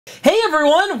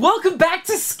everyone, welcome back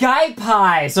to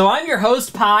SkyPi. So I'm your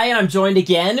host, Pi, and I'm joined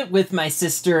again with my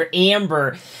sister,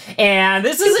 Amber. And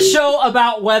this is a show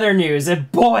about weather news.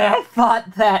 And boy, I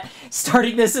thought that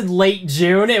starting this in late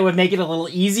June, it would make it a little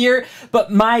easier.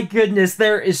 But my goodness,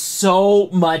 there is so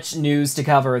much news to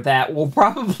cover that we'll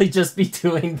probably just be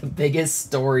doing the biggest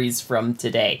stories from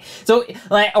today. So,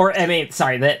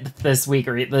 this week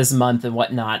or this month and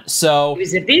whatnot. So it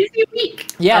was a busy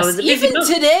week. Yes, even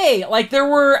today, there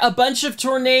were a bunch of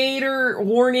tornado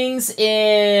warnings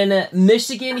in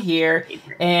Michigan here,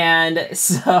 and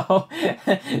so,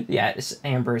 yeah,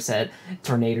 Amber said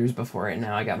tornadoes before it,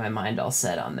 now I got my mind all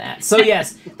set on that. So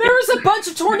yes, there was a bunch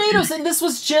of tornadoes, and this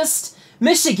was just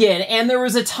Michigan, and there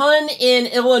was a ton in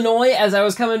Illinois as I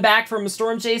was coming back from a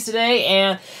storm chase today,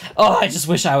 and oh, I just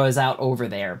wish I was out over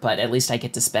there, but at least I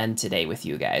get to spend today with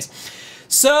you guys.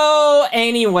 So,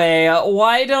 anyway,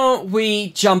 why don't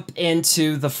we jump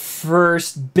into the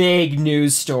first big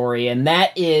news story, and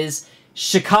that is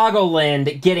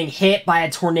Chicagoland getting hit by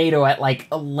a tornado at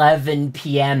 11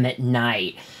 p.m. at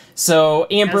night. So,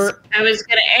 Amber... I was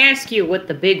going to ask you what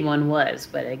the big one was,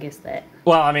 but I guess that...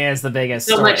 Well, I mean, it's the biggest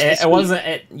story. It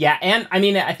wasn't... yeah, and, I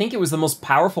mean, I think it was the most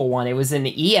powerful one. It was in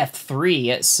the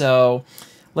EF3, so...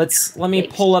 Let me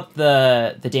pull up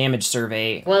the damage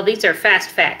survey. Well, these are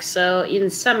fast facts. So, in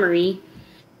summary,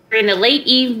 during the late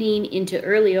evening into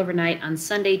early overnight on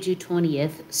Sunday, June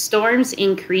 20th, storms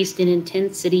increased in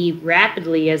intensity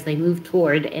rapidly as they moved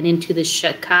toward and into the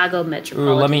Chicago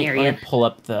metropolitan area. Let me pull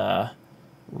up the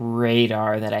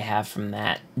radar that I have from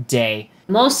that day.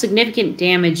 Most significant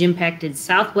damage impacted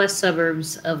southwest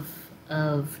suburbs of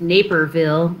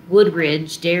Naperville,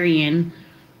 Woodridge, Darien,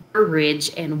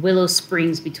 Ridge, and Willow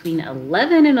Springs between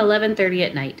 11 and 11:30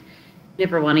 at night.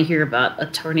 Never want to hear about a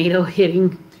tornado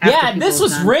hitting. Yeah, this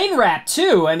was rain wrapped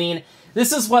too. I mean,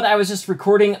 this is what I was just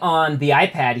recording on the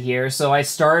iPad here, so I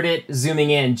started zooming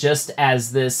in just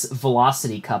as this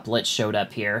velocity couplet showed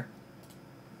up here.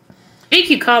 I think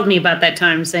you called me about that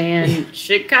time saying,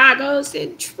 Chicago's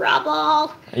in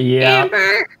trouble. Yeah.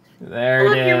 Amber, there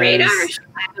it is. Your radar.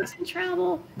 Chicago's in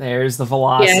trouble. There's the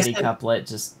velocity couplet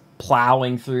just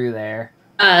plowing through there.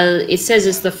 It says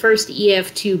it's the first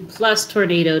EF2 plus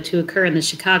tornado to occur in the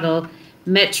Chicago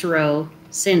metro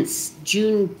since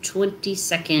June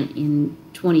 22nd in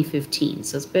 2015.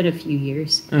 So it's been a few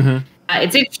years. Mm-hmm.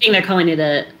 It's interesting they're calling it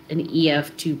an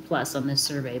EF2 plus on this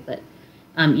survey, but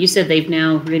you said they've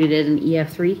now rated it an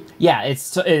EF3? Yeah, it's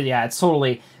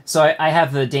totally. So I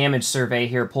have the damage survey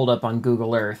here pulled up on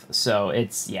Google Earth. So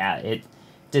it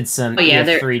did some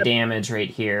EF3 damage right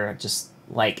here. Just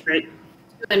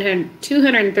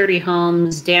 230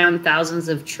 homes, down thousands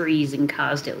of trees, and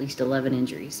caused at least 11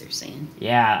 injuries, they're saying.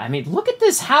 Yeah, I mean, look at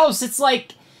this house. It's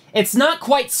not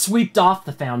quite swept off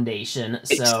the foundation,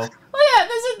 so... Well, yeah,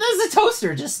 there's a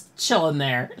toaster just chilling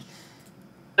there.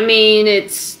 I mean,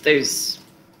 if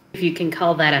you can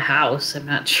call that a house, I'm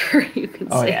not sure you can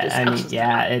say this house.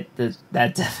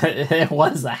 It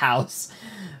was a house.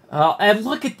 And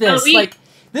look at this,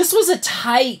 this was a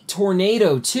tight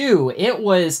tornado, too.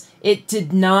 It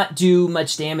did not do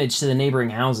much damage to the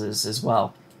neighboring houses as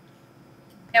well.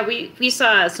 Yeah, we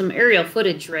saw some aerial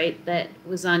footage, right, that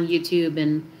was on YouTube,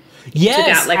 and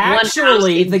yes, took out,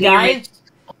 actually, the guy...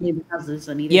 houses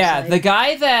on either side. The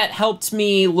guy that helped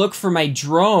me look for my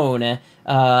drone,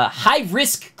 High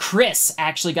Risk Chris,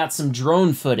 actually got some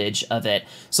drone footage of it.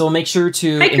 So we'll make sure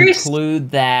to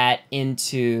include that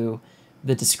into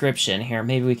the description here.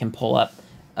 Maybe we can pull up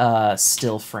a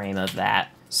still frame of that.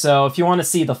 So if you want to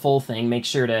see the full thing, make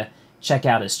sure to check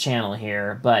out his channel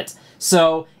here. But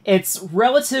so it's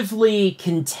relatively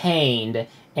contained,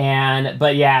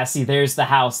 but yeah, see, there's the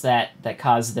house that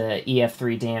caused the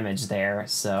EF3 damage there.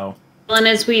 So, well, and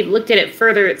as we looked at it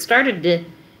further, it started to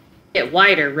get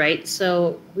wider, right?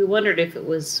 So we wondered if it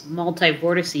was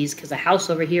multi-vortices, because a house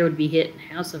over here would be hit, and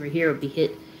a house over here would be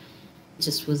hit.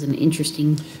 Just was an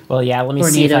interesting. Well, yeah, let me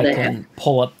see if I can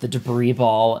pull up the debris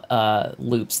ball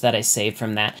loops that I saved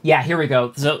from that. Yeah, here we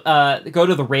go. So go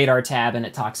to the radar tab, and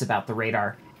it talks about the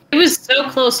radar. It was so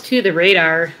close to the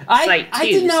radar site, too. I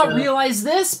did not realize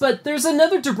this, but there's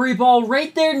another debris ball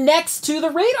right there next to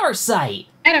the radar site.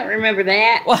 I don't remember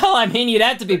that. Well, I mean, you'd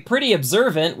have to be pretty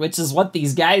observant, which is what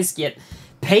these guys get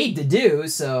paid to do,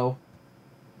 so...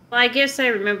 Well, I guess I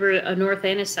remember a north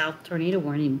and a south tornado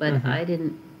warning, but I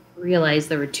didn't realize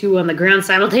there were two on the ground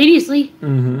simultaneously.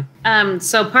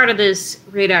 So part of this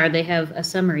radar, they have a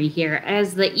summary here.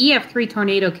 As the EF3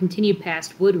 tornado continued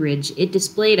past Woodridge, it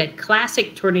displayed a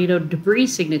classic tornado debris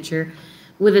signature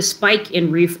with a spike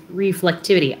in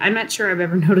reflectivity. I'm not sure I've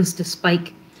ever noticed a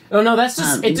spike Oh no, that's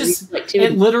just it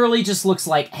reflectivity. literally just looks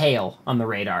like hail on the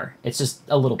radar. It's just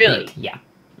a little Really? pink. Yeah.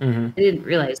 Mm-hmm. I didn't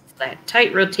realize that.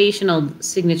 Tight rotational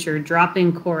signature,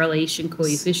 drop-in correlation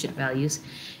coefficient values,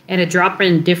 and a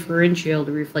drop-in differential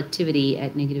to reflectivity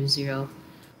at -0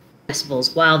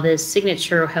 decibels. While this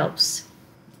signature helps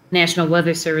National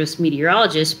Weather Service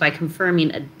meteorologists by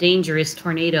confirming a dangerous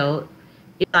tornado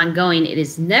is ongoing, it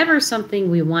is never something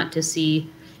we want to see,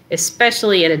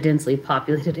 especially in a densely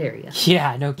populated area.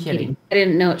 Yeah, no kidding. I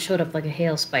didn't know it showed up like a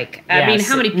hail spike. Yeah, I mean,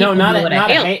 how many people know what a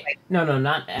hail spike? No,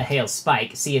 not a hail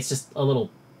spike. See, it's just a little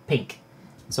pink.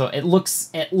 So it looks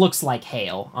like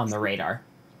hail on the radar.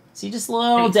 See, just a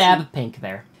little dab of pink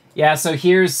there. Yeah, so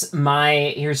here's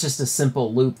just a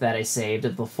simple loop that I saved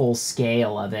of the full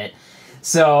scale of it.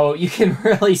 So you can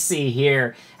really see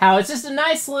here how it's just a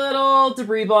nice little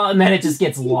debris ball, and then it just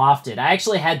gets lofted. I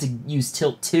actually had to use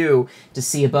tilt 2 to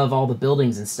see above all the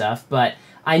buildings and stuff, but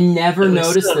I never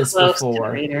noticed this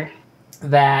before.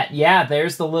 That, yeah,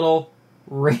 there's the little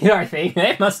radar thing.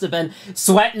 They must have been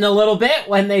sweating a little bit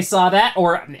when they saw that,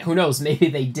 or who knows, maybe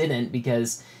they didn't,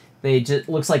 because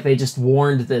looks like they just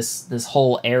warned this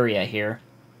whole area here.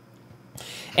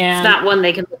 And it's not one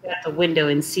they can look out the window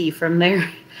and see from there.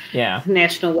 Yeah.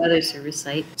 National Weather Service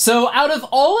site. So out of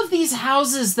all of these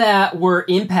houses that were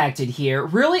impacted here,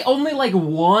 really only like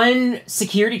one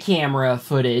security camera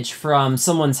footage from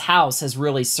someone's house has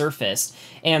really surfaced.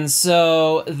 And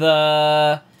so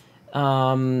the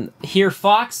here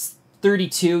Fox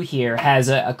 32 here has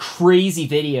a crazy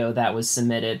video that was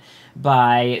submitted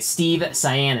by Steve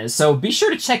Cyanas. So be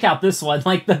sure to check out this one,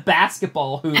 like the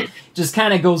basketball hoop just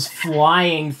kind of goes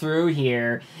flying through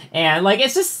here. And like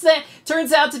it's just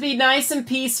turns out to be nice and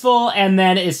peaceful, and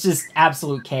then it's just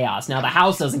absolute chaos. Now the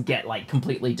house doesn't get like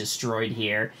completely destroyed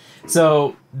here.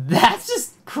 So that's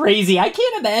just crazy. I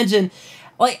can't imagine,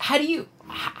 like,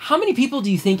 how many people do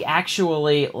you think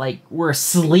actually like were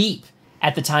asleep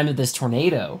at the time of this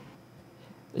tornado?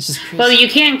 It's just crazy. Well, you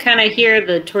can kind of hear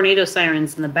the tornado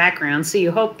sirens in the background, so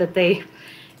you hope that they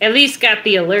at least got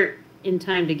the alert in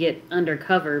time to get under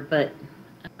cover. But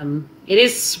it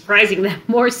is surprising that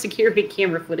more security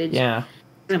camera footage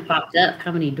popped up.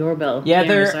 How many doorbell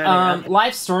cameras are there?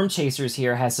 Live Storm Chasers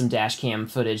here has some dash cam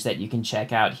footage that you can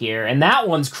check out here. And that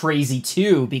one's crazy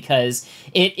too, because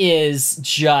it is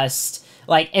just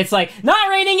like, it's like not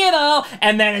raining at all,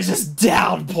 and then it's just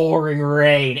downpouring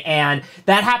rain. And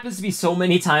that happens to be so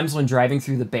many times when driving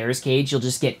through the Bears cage. You'll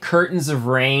just get curtains of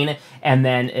rain, and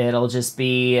then it'll just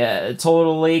be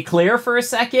totally clear for a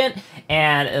second,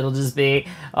 and it'll just be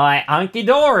like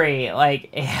hunky-dory. Like,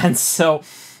 and so,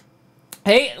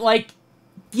 hey, like,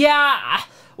 yeah.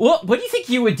 What do you think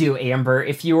you would do, Amber,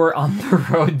 if you were on the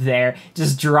road there,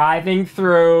 just driving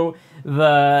through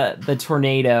the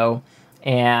tornado?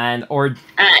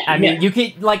 You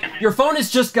could, like, your phone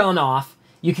has just gone off.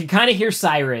 You can kind of hear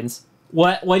sirens.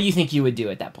 What do you think you would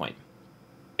do at that point?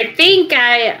 I think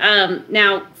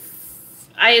now,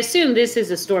 I assume this is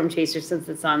a storm chaser since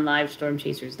it's on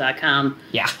livestormchasers.com.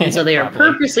 Yeah. And so they are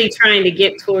purposely trying to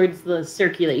get towards the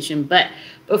circulation. But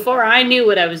before I knew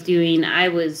what I was doing, I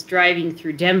was driving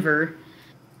through Denver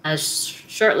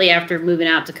shortly after moving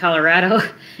out to Colorado.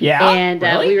 Yeah. And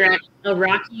really? we were at a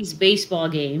Rockies baseball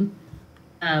game.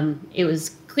 It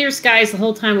was clear skies the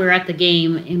whole time we were at the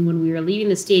game, and when we were leaving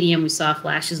the stadium, we saw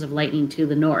flashes of lightning to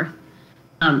the north.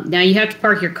 Now you have to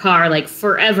park your car like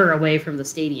forever away from the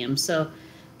stadium, so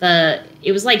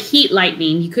it was like heat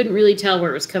lightning. You couldn't really tell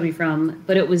where it was coming from,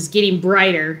 but it was getting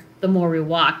brighter the more we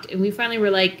walked, and we finally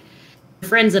were like,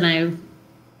 friends and I,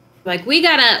 like, we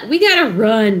gotta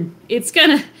run. It's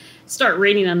gonna start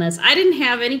raining on us. I didn't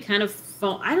have any kind of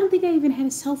phone. I don't think I even had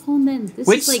a cell phone then.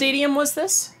 Which stadium was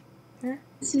this?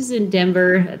 This is in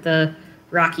Denver at the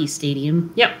Rocky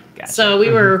Stadium. Yep. Gotcha. So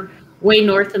we were way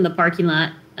north in the parking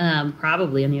lot,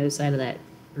 probably on the other side of that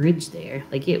bridge there.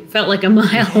 Like, it felt like a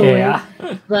mile away. Yeah.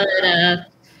 But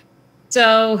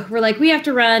so we're like, we have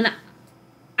to run.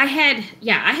 I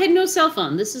had no cell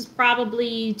phone. This is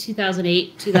probably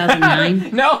 2008,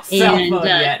 2009. No cell phone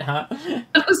yet, huh?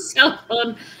 No cell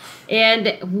phone.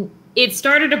 And it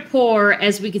started to pour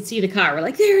as we could see the car. We're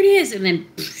like, there it is. And then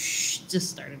just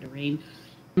started to rain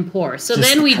and pour. So just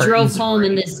then we drove home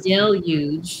in this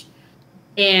deluge,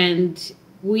 and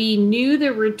we knew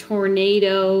there were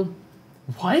tornado.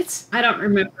 What? I don't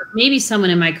remember. Maybe someone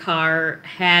in my car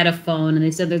had a phone, and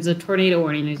they said, there's a tornado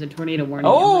warning. There's a tornado warning.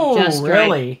 Oh, just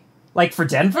really? Like for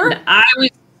Denver? And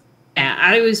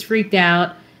I was freaked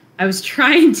out. I was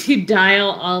trying to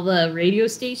dial all the radio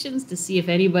stations to see if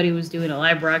anybody was doing a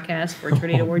live broadcast for a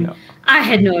tornado warning. No. I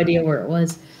had no idea where it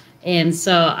was. And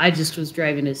so I just was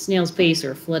driving at snail's pace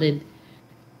or flooded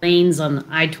lanes on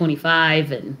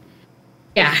I-25, and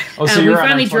yeah. Oh, so we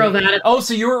finally drove out of. Oh,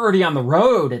 so you were already on the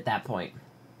road at that point.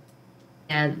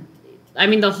 Yeah, I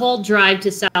mean the whole drive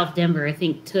to South Denver, I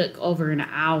think, took over an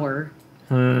hour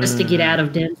just to get out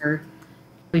of Denver.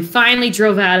 We finally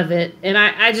drove out of it, and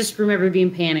I just remember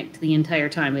being panicked the entire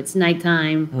time. It's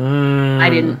nighttime. I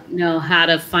didn't know how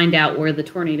to find out where the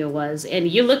tornado was. And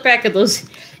you look back at those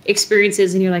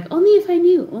experiences, and you're like, only if I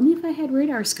knew. Only if I had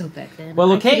radar scope back then.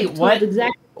 Well, okay, what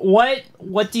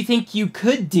do you think you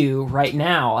could do right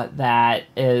now that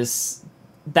is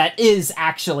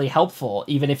actually helpful,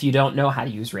 even if you don't know how to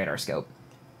use radar scope?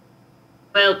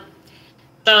 Well,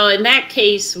 so in that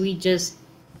case, we just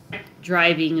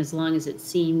driving as long as it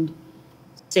seemed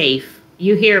safe.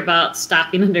 You hear about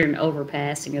stopping under an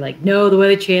overpass, and you're like, no, the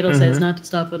Weather Channel says not to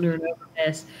stop under an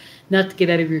overpass, not to get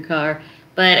out of your car.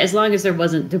 But as long as there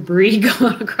wasn't debris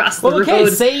going across the road. Well, okay,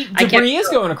 say debris is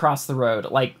going across the road.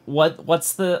 Like, what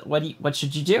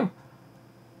should you do?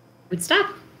 Would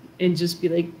stop and just be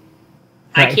like,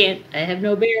 right. I have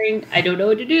no bearing. I don't know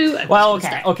what to do.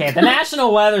 Okay. The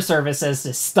National Weather Service says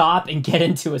to stop and get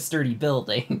into a sturdy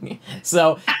building.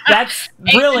 So that's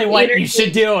really what you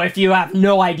should do if you have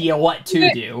no idea what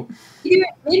to do. Even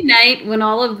at midnight, when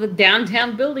all of the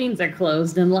downtown buildings are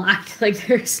closed and locked, like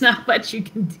there's not much you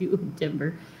can do in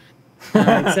Denver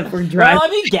except for drive. Well, I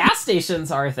mean, gas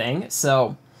stations are a thing,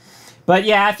 so. But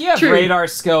yeah, if you have radar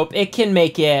scope, it can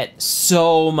make it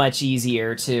so much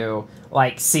easier to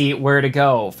like see where to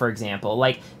go, for example.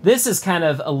 Like this is kind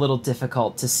of a little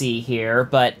difficult to see here,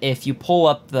 but if you pull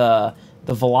up the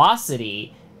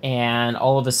velocity and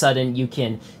all of a sudden you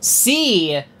can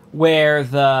see where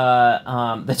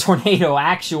the tornado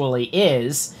actually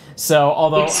is. So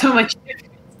although it's so much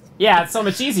yeah, it's so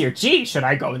much easier. Gee, should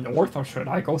I go north or should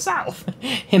I go south?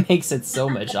 It makes it so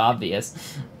much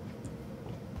obvious.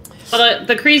 Well,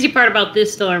 the crazy part about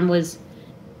this storm was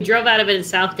we drove out of it in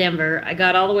South Denver. I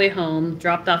got all the way home,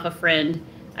 dropped off a friend.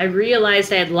 I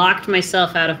realized I had locked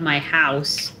myself out of my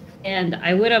house, and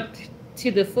I went up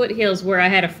to the foothills where I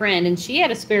had a friend, and she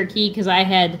had a spare key because I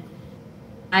had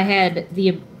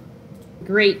the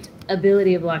great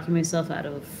ability of locking myself out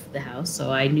of the house,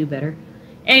 so I knew better.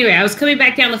 Anyway, I was coming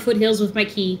back down the foothills with my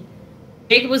key.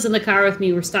 Jacob was in the car with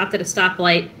me. We're stopped at a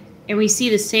stoplight, and we see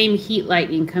the same heat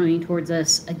lightning coming towards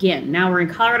us again. Now we're in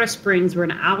Colorado Springs. We're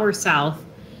an hour south.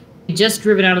 We just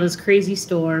driven out of this crazy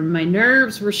storm. My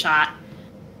nerves were shot.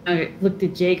 I looked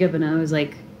at Jacob, and I was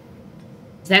like,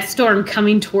 is that storm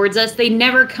coming towards us? They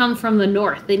never come from the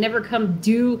north. They never come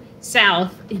due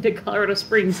south into Colorado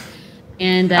Springs.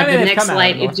 And the next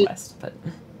light,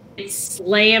 it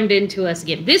slammed into us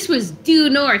again. This was due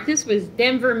north. This was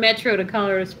Denver Metro to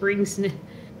Colorado Springs.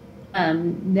 Oh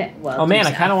man,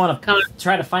 I kind of want to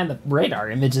try to find the radar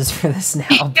images for this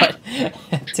now, but it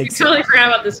takes I totally forgot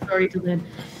about this story till then.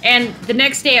 And the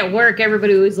next day at work,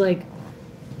 everybody was like,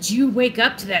 "Did you wake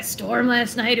up to that storm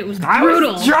last night? It was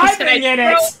brutal." I was driving in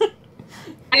it.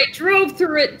 I drove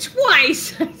through it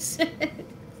twice. I said,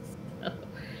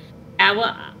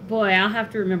 well, boy, I'll have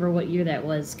to remember what year that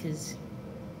was, because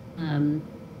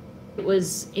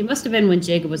it must have been when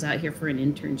Jacob was out here for an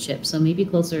internship, so maybe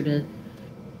closer to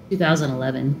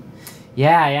 2011.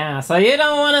 Yeah. So you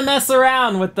don't want to mess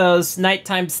around with those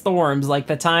nighttime storms, like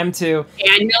the time to.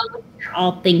 Yeah, I know what you're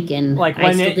all thinking. Like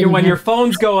when your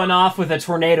phone's going off with a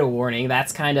tornado warning,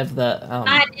 that's kind of the.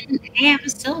 I didn't have a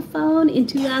cell phone in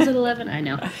 2011. I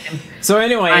know. So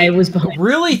anyway, I was behind.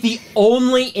 Really the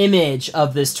only image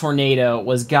of this tornado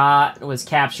was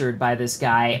captured by this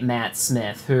guy Matt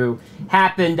Smith, who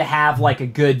happened to have like a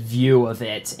good view of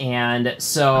it, and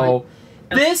so.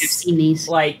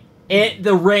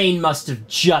 The rain must have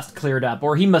just cleared up,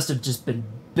 or he must have just been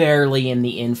barely in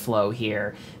the inflow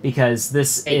here, because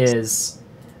this is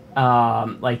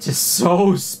just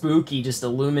so spooky, just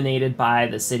illuminated by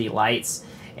the city lights,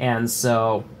 and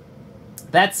so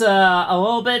that's a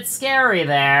little bit scary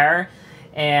there.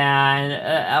 And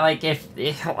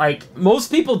if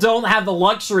most people don't have the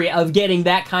luxury of getting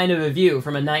that kind of a view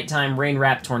from a nighttime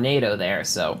rain-wrapped tornado there,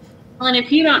 so. Well, and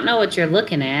if you don't know what you're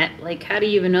looking at, like, how do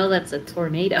you even know that's a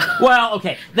tornado? Well,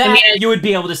 okay, you would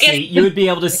be able to see. You would be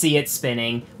able to see it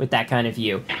spinning with that kind of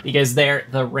view, because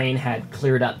the rain had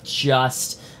cleared up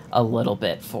just a little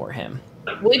bit for him.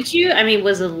 Would you? I mean,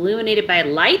 was it illuminated by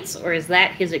lights, or is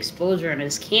that his exposure on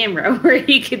his camera where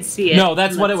he could see it? No,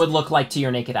 that's what it would look like to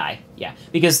your naked eye. Yeah,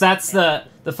 because that's the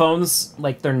phones,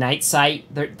 like their night sight.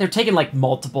 They're taking like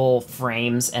multiple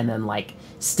frames and then like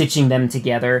stitching them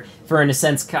together for, in a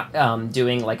sense,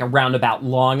 doing like a roundabout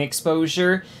long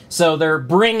exposure. So they're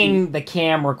bringing the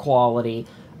camera quality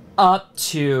up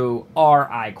to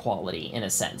our eye quality in a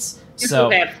sense.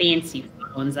 So have fancy phones.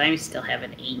 phones. I still have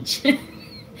an age.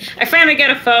 I finally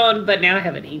got a phone, but now I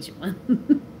have an ancient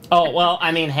one. Oh, well,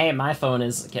 I mean, hey, my phone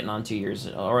is getting on 2 years,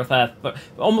 or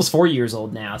almost 4 years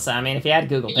old now. So, I mean, if you had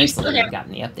Google Pixel, then you've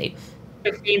gotten the update.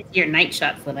 Fancier night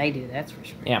shots than I do, that's for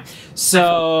sure. Yeah.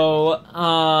 So,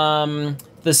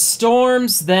 the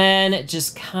storms then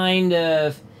just kind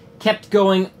of kept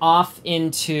going off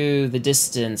into the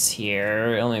distance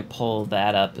here. Let me pull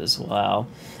that up as well.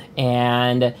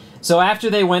 And so after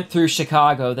they went through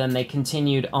Chicago, then they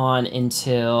continued on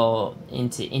into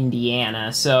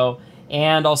Indiana. So,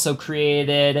 and also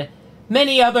created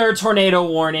many other tornado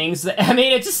warnings. I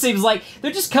mean, it just seems like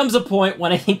there just comes a point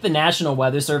when I think the National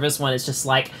Weather Service, when it's just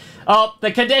like, oh,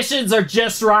 the conditions are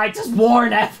just right, just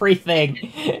warn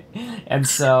everything. And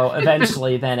so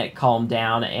eventually then it calmed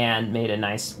down and made a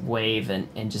nice wave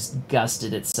and just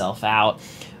gusted itself out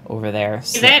over there.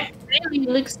 So. That really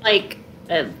looks like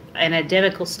an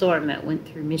identical storm that went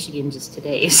through Michigan just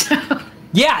today. So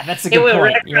yeah, that's a good point. It went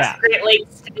right across Great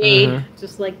Lakes today,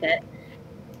 just like that.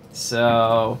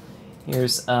 So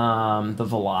here's the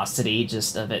velocity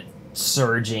just of it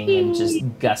surging and just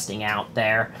gusting out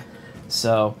there.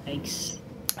 So, thanks.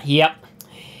 Yep.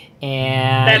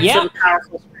 And that's some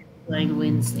powerful flying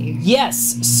winds there.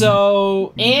 Yes.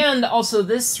 So, and also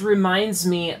this reminds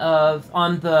me of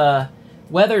on the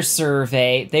weather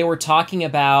survey, they were talking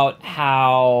about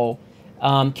how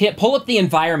pull up the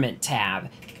environment tab.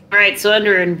 All right, so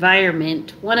under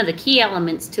environment, one of the key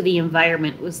elements to the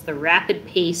environment was the rapid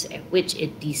pace at which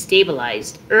it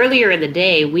destabilized. Earlier in the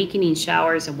day, weakening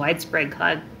showers and widespread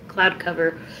cloud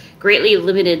cover greatly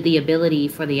limited the ability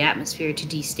for the atmosphere to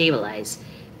destabilize.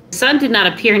 The sun did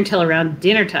not appear until around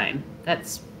dinner time.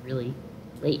 That's really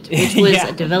late, which was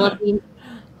a developing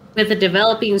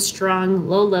strong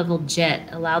low-level jet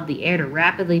allowed the air to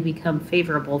rapidly become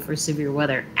favorable for severe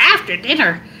weather. After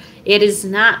dinner, it is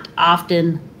not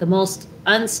often the most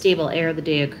unstable air of the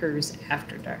day occurs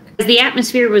after dark. As the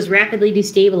atmosphere was rapidly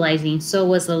destabilizing, so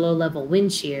was the low-level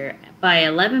wind shear. By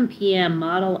 11 p.m.,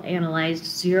 model analyzed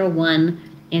 0.1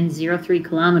 and 0.3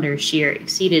 kilometer shear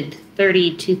exceeded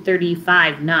 30 to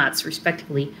 35 knots,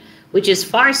 respectively, which is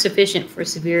far sufficient for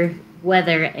severe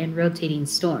weather and rotating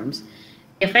storms.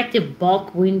 The effective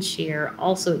bulk wind shear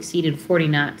also exceeded 40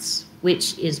 knots,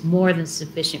 which is more than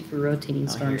sufficient for rotating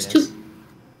storms. 2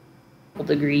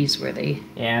 degrees where they...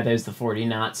 Yeah, there's the 40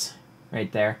 knots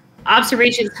right there.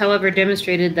 Observations, however,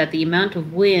 demonstrated that the amount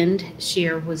of wind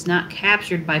shear was not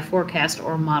captured by forecast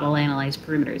or model analyzed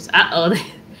perimeters.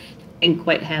 They didn't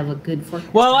quite have a good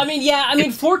forecast. Well, I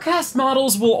mean, forecast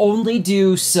models will only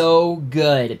do so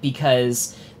good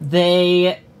because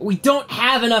we don't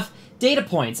have enough data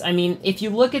points. I mean, if you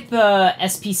look at the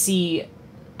SPC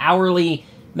hourly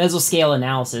mesoscale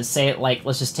analysis, say it like,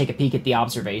 let's just take a peek at the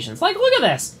observations. Like, look at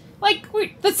this. Like,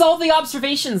 that's all the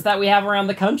observations that we have around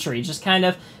the country. Just kind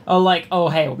of, hey,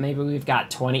 well, maybe we've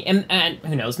got 20. And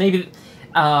who knows, maybe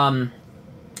the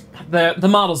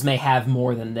models may have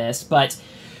more than this. But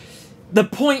the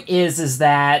point is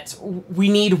that we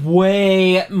need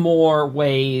way more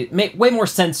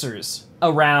sensors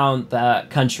around the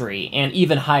country and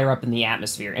even higher up in the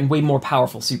atmosphere and way more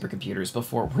powerful supercomputers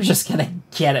before we're just going to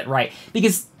get it right.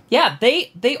 Because, yeah,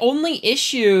 they only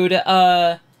issued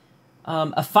a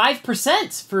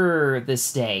 5% for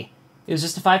this day. It was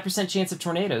just a 5% chance of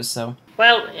tornadoes, so...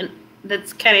 Well, and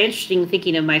that's kind of interesting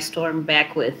thinking of my storm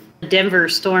back with the Denver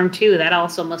storm, too. That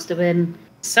also must have been...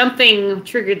 Something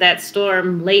triggered that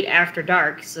storm late after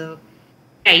dark, so...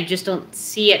 Yeah, you just don't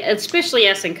see it. Especially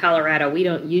us in Colorado, we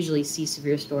don't usually see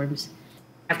severe storms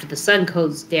after the sun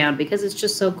goes down because it's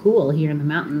just so cool here in the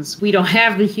mountains. We don't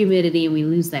have the humidity and we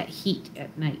lose that heat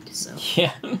at night. So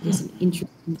yeah, it's an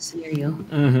interesting scenario.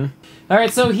 Mm-hmm. All right,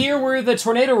 so here were the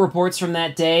tornado reports from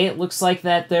that day. It looks like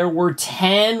that there were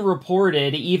 10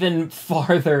 reported, even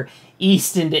farther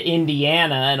east into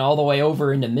Indiana and all the way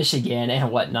over into Michigan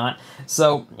and whatnot.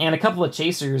 So, and a couple of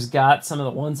chasers got some of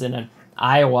the ones in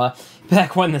Iowa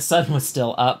back when the sun was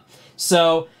still up.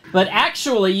 So, but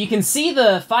actually, you can see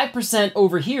the 5%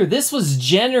 over here. This was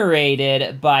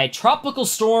generated by Tropical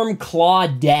Storm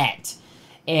Claudette.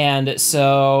 And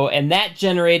that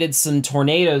generated some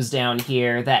tornadoes down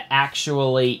here that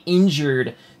actually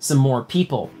injured some more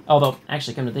people. Although,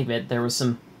 actually, come to think of it, there was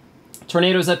some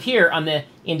tornadoes up here on the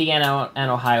Indiana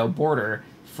and Ohio border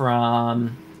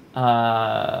from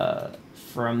the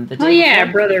day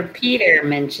before. Brother Peter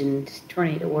mentioned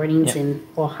tornado warnings in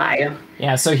Ohio.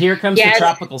 Yeah, so here comes the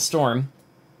tropical storm.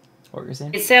 What were you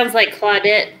saying? It sounds like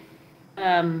Claudette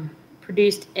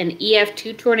produced an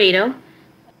EF2 tornado,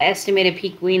 estimated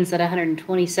peak winds at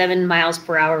 127 miles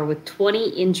per hour with 20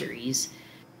 injuries.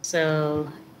 So,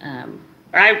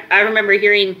 I remember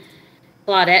hearing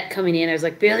Claudette coming in. I was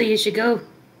like, Billy, you should go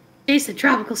chase a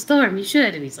tropical storm. You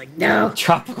should. And he's like, no.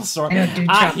 Tropical storm. I don't do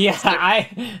tropical storm.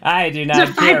 I do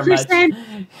not care much.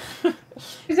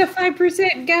 There's a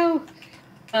 5% go.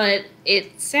 But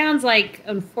it sounds like,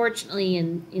 unfortunately,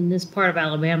 in this part of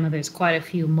Alabama, there's quite a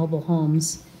few mobile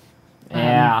homes.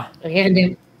 Yeah. And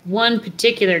in one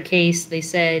particular case, they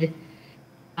said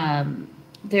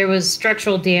there was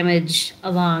structural damage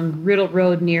along Riddle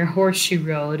Road near Horseshoe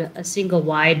Road. A single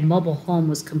wide mobile home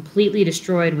was completely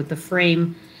destroyed with the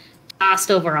frame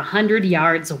tossed over 100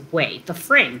 yards away. The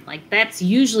frame, like that's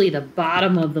usually the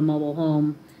bottom of the mobile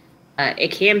home.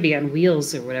 It can be on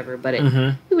wheels or whatever, but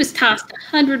it was tossed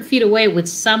 100 feet away with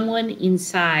someone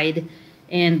inside.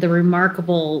 And the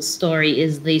remarkable story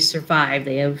is they survived.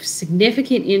 They have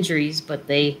significant injuries, but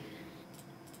they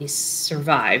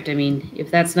survived. I mean,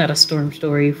 if that's not a storm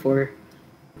story for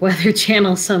Weather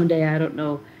Channel someday, I don't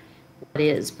know what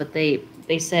is. But they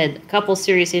said a couple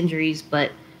serious injuries,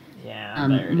 but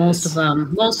most of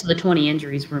the 20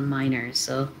 injuries were minor.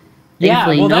 So yeah,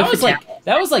 well,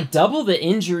 that was like double the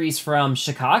injuries from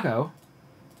Chicago.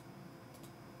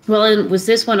 Well, and was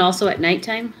this one also at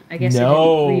nighttime? I guess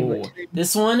no. I didn't read what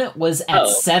this one was at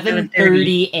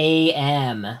 7:30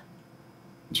 a.m.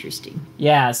 Interesting.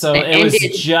 Yeah, so it was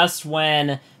just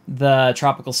when the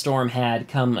tropical storm had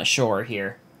come ashore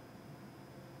here.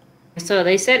 So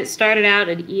they said it started out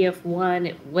at EF1,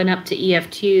 it went up to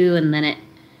EF2, and then it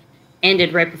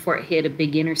ended right before it hit a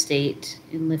big interstate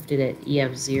and lifted at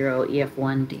EF0,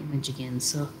 EF1 damage again.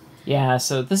 So yeah,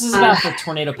 so this is about the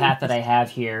tornado path that I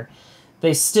have here.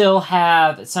 They still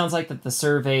have, it sounds like that the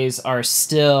surveys are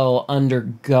still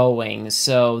undergoing,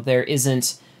 so there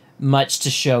isn't much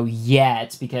to show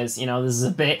yet because, you know,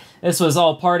 this was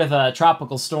all part of a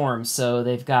tropical storm, so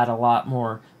they've got a lot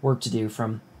more work to do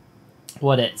from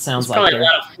what it sounds like. Probably a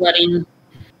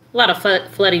lot of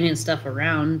flooding and stuff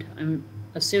around, I'm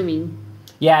assuming.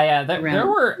 Yeah, there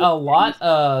were a lot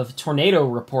of tornado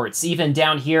reports, even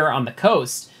down here on the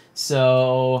coast,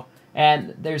 so,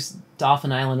 and there's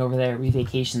Dauphin Island over there, we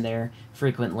vacation there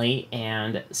frequently,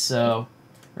 and so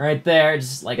right there,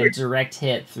 just like a direct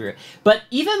hit through. But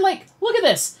even like, look at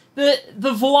this, the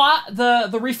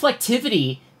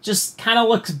reflectivity just kind of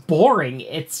looks boring.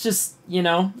 It's just, you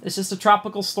know, it's just a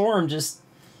tropical storm just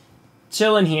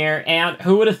chilling here, and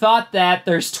who would have thought that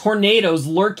there's tornadoes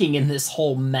lurking in this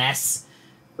whole mess?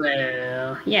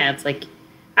 Well, yeah, it's like,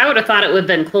 I would have thought it would have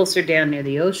been closer down near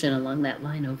the ocean along that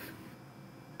line of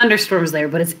thunderstorms there,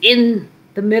 but it's in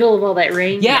the middle of all that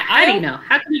rain. Yeah, how do you know?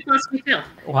 How can you possibly tell?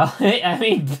 Well, I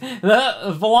mean,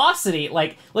 the velocity,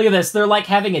 like, look at this. They're like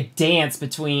having a dance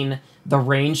between the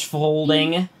range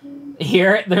folding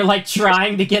here. They're like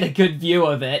trying to get a good view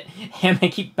of it, and they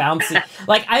keep bouncing.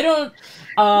 Like, I don't,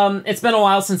 it's been a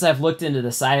while since I've looked into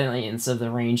the science of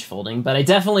the range folding, but I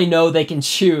definitely know they can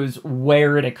choose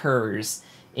where it occurs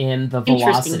in the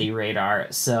velocity radar.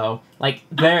 So, like,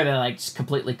 they like just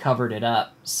completely covered it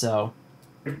up. So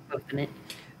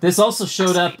this also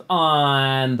showed up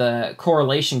on the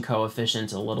correlation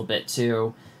coefficient a little bit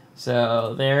too.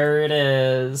 So there it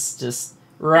is, just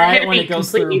right when it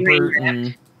goes through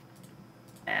Brewton.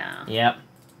 Yeah. Yep.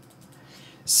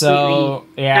 So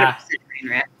yeah.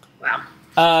 Wow.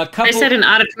 I said an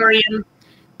auditorium.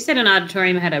 They said an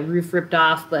auditorium had a roof ripped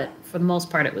off, but for the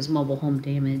most part, it was mobile home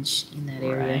damage in that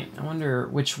area. Right. I wonder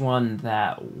which one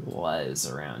that was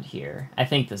around here. I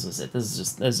think this was it. This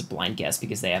is a blind guess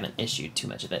because they haven't issued too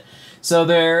much of it. So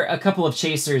a couple of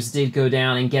chasers did go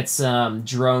down and get some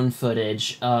drone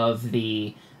footage of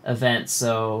the event.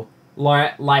 So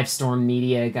Live Storm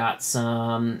Media got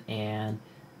some, and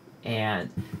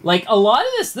like a lot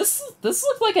of this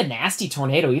looked like a nasty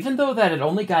tornado, even though that it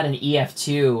only got an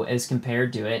EF2 as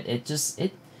compared to it.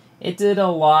 It did a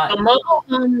lot.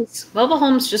 Mobile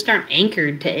homes just aren't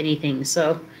anchored to anything,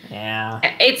 so yeah,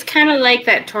 it's kind of like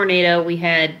that tornado we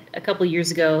had a couple years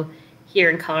ago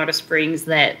here in Colorado Springs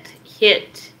that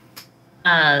hit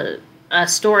a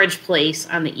storage place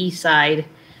on the east side.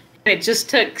 And it just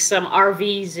took some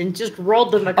RVs and just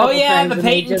rolled them a couple times. Oh yeah, the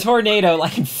Peyton tornado,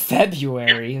 like in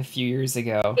February a few years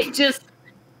ago. It just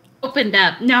opened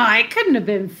up. No, it couldn't have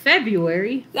been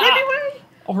February. February?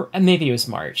 Or maybe it was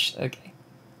March. Okay.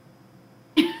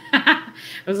 I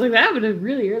was like, that would have been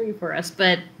really early for us.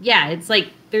 But yeah, it's like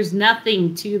there's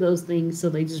nothing to those things, so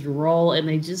they just roll and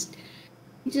they just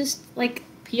like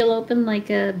peel open like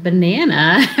a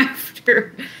banana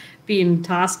after being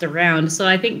tossed around. So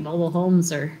I think mobile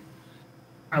homes are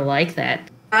like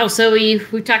that. Oh, so we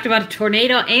talked about a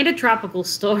tornado and a tropical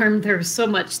storm. There was so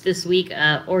much this week,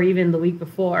 or even the week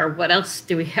before. What else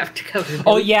do we have to cover?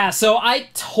 Oh yeah, so I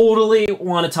totally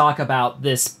want to talk about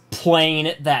this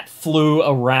plane that flew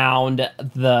around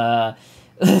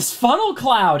this funnel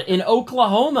cloud in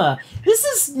Oklahoma. This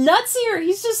is nuts here.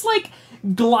 He's just like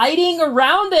gliding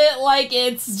around it like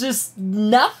it's just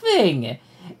nothing.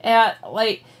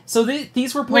 So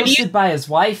these were posted by his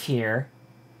wife here.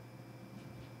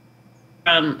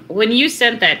 When you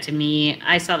sent that to me,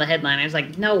 I saw the headline. I was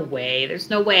like, no way. There's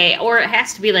no way. Or it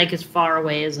has to be like as far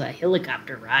away as a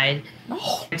helicopter ride.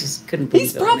 Oh, I just couldn't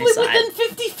believe he's probably within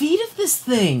 50 feet of this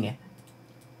thing.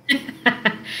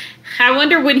 I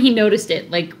wonder when he noticed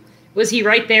it. Like, was he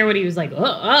right there when he was like,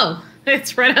 oh,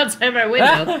 it's right outside my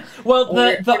window? Well,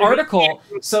 the article...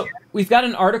 So we've got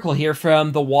an article here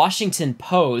from the Washington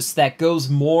Post that goes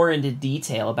more into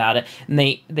detail about it. And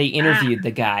they interviewed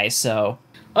the guy, so...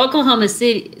 Oklahoma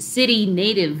City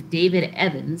native David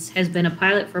Evans has been a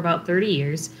pilot for about 30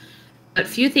 years, but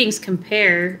few things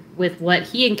compare with what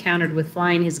he encountered with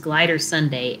flying his glider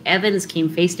Sunday. Evans came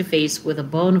face-to-face with a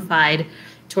bona fide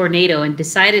tornado and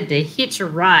decided to hitch a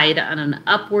ride on an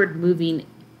upward-moving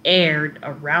air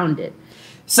around it.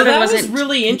 So that was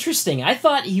really interesting. I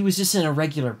thought he was just in a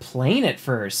regular plane at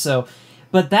first,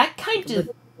 but that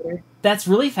that's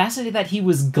really fascinating that he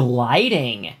was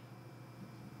gliding.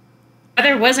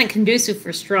 Weather wasn't conducive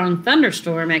for strong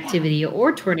thunderstorm activity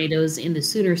or tornadoes in the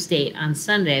Sooner State on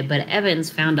Sunday, but Evans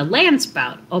found a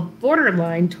Landspout, a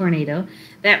borderline tornado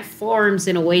that forms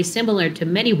in a way similar to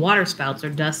many waterspouts or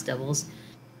dust devils.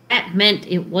 That meant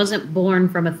it wasn't born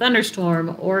from a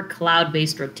thunderstorm or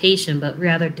cloud-based rotation, but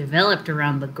rather developed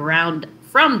around the ground,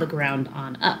 from the ground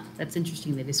on up. That's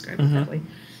interesting they described it that way.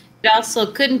 It also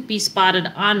couldn't be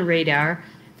spotted on radar.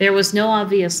 There was no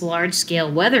obvious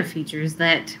large-scale weather features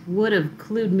that would have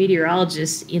clued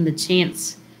meteorologists into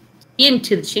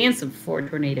the chance of 4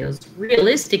 tornadoes.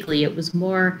 Realistically, it was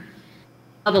more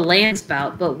of a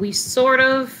landspout, but we sort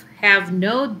of have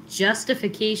no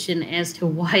justification as to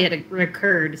why it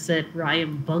occurred, said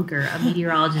Ryan Bunker, a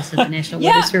meteorologist at the National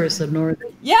Weather Service of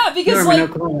Northern. Yeah, because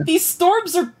Oklahoma. These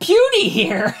storms are puny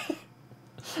here.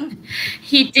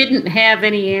 He didn't have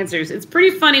any answers. It's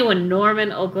pretty funny when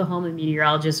Norman, Oklahoma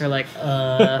meteorologists are like,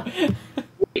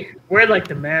 we're like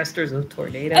the masters of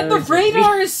tornadoes. And the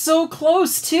radar is so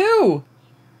close, too.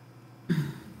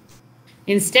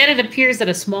 Instead, it appears that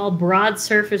a small, broad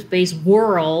surface-based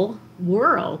whirl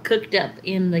cooked up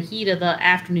in the heat of the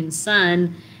afternoon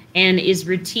sun and is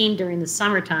routine during the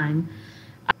summertime.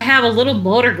 I have a little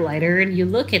motor glider, and you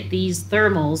look at these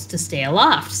thermals to stay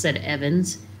aloft, said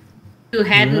Evans, who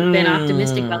hadn't been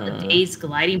optimistic about the day's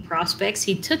gliding prospects.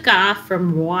 He took off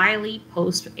from Wiley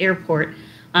Post Airport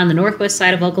on the northwest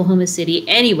side of Oklahoma City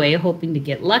anyway, hoping to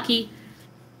get lucky.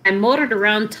 I motored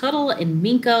around Tuttle and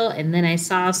Minko, and then I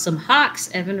saw some hawks,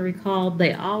 Evan recalled.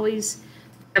 They always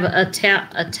have a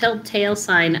telltale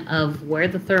sign of where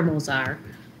the thermals are.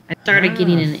 I started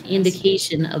getting an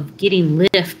indication of getting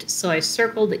lift, so I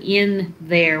circled in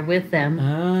there with them.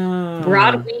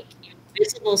 Broadweek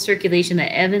visible circulation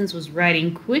that Evans was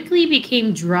riding quickly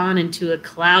became drawn into a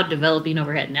cloud developing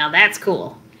overhead. Now that's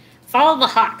cool. Follow the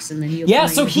hawks, and then you'll find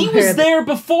so he was there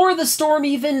before the storm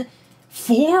even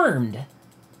formed.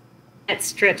 That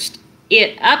stretched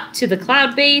it up to the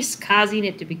cloud base, causing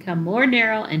it to become more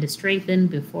narrow and to strengthen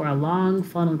before a long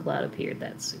funnel cloud appeared.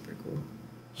 That's super cool.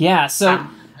 Yeah, so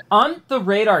on the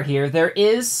radar here, there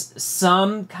is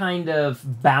some kind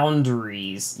of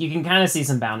boundaries. You can kind of see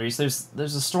some boundaries.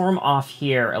 There's a storm off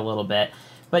here a little bit,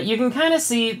 but you can kind of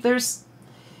see there's...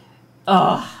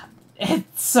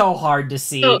 it's so hard to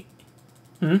see.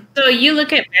 So you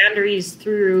look at boundaries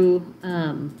through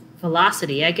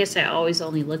velocity. I guess I always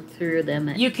only look through them.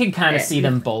 You can kind of see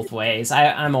them both ways.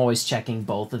 I'm always checking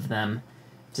both of them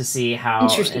to see how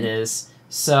it is.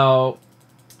 So...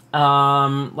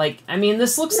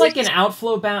 this looks like an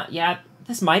outflow bound. Yeah,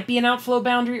 this might be an outflow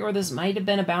boundary, or this might have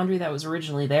been a boundary that was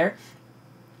originally there.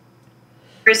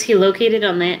 Where is he located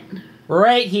on that?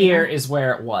 Right here is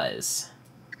where it was.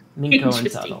 Minko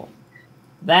and Tuttle.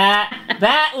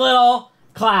 That little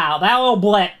cloud, that little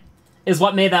blip, is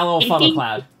what made that little funnel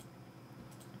cloud.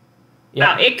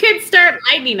 Yeah, it could start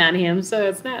lightning on him, so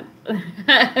it's not.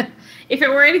 If it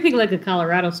were anything like a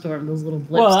Colorado storm, those little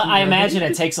blips. Well, I imagine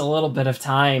it takes a little bit of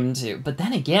time to. But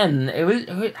then again,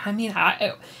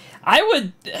 I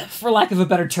would, for lack of a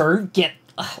better term,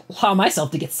 allow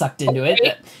myself to get sucked into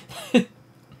it.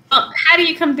 Well, how do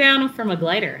you come down from a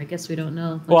glider? I guess we don't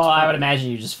know. Well, I would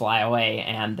imagine you just fly away,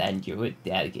 and then you would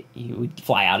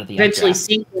fly out of the eventually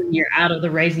sink when you're out of the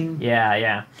rising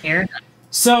air. Air.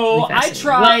 So I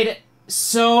tried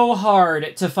so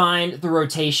hard to find the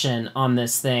rotation on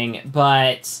this thing,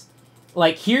 but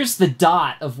like here's the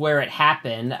dot of where it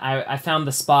happened. I found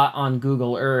the spot on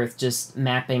Google Earth just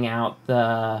mapping out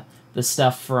the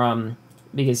stuff from,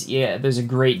 because yeah, there's a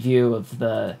great view of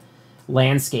the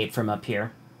landscape from up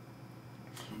here.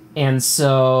 And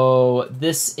so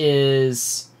this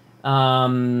is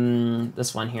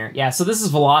this one here. Yeah, so this is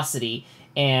velocity,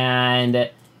 and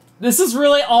this is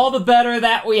really all the better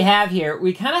that we have here.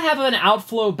 We kind of have an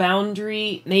outflow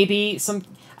boundary, maybe some...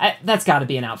 that's got to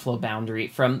be an outflow boundary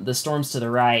from the storms to the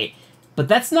right, but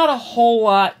that's not a whole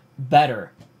lot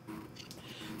better.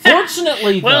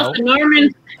 Fortunately, well,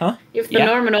 though... if the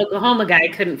Norman, Oklahoma guy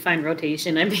couldn't find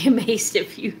rotation, I'd be amazed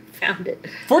if you found it.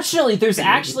 Fortunately, there's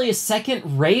actually a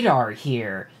second radar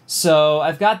here. So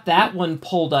I've got that one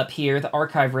pulled up here, the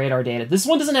archive radar data. This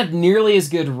one doesn't have nearly as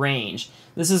good range.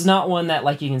 This is not one that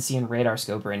like you can see in radar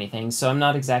scope or anything, so I'm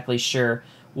not exactly sure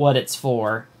what it's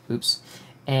for. Oops.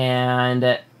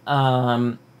 And,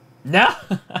 no!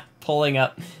 Pulling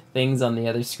up things on the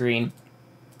other screen.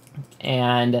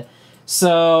 And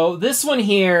so this one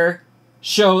here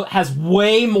has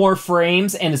way more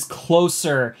frames and is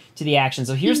closer to the action.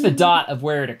 So here's the dot of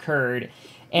where it occurred.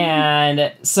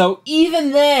 And so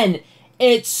even then,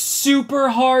 it's super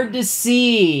hard to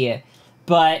see.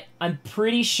 But I'm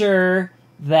pretty sure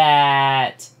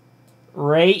that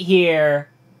right here,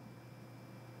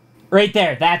 right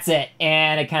there, that's it.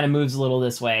 And it kind of moves a little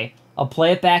this way. I'll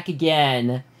play it back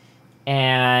again.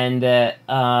 And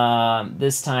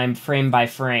this time, frame by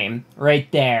frame. Right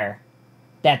there.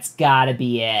 That's gotta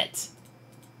be it.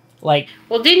 Like,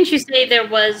 well, didn't you say there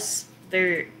was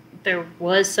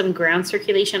some ground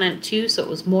circulation on it too, so it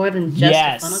was more than just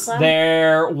a funnel cloud? Yes,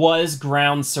 there was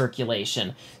ground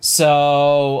circulation.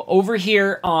 So over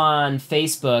here on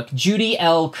Facebook, Judy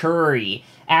L. Curry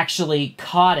actually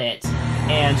caught it,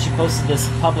 and she posted this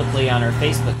publicly on her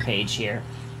Facebook page here.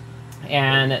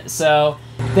 And so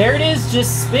there it is,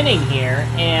 just spinning here,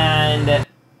 and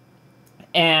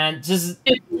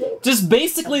just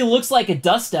basically looks like a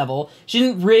dust devil. She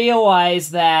didn't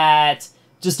realize that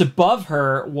just above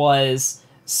her was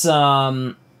this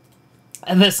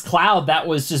cloud that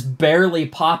was just barely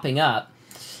popping up.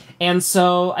 And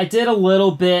so I did a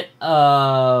little bit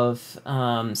of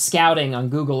scouting on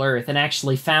Google Earth and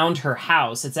actually found her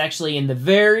house. It's actually in the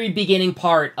very beginning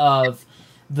part of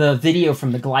the video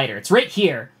from the glider. It's right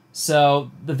here.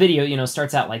 So the video,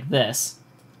 starts out like this.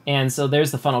 And so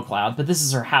there's the funnel cloud, but this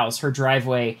is her house. Her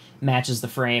driveway matches the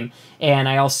frame. And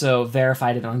I also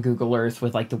verified it on Google Earth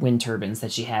with, like, the wind turbines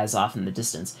that she has off in the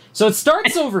distance. So it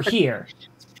starts over here.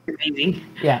 Amazing.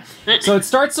 Yeah. So it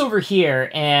starts over here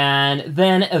and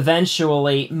then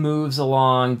eventually moves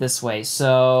along this way.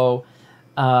 So,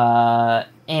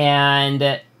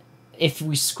 and if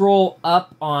we scroll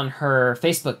up on her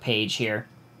Facebook page here,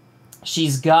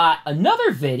 she's got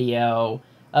another video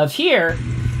of here.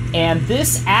 And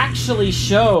this actually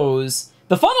shows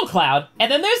the funnel cloud,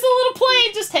 and then there's the little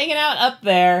plane just hanging out up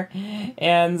there.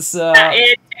 And so...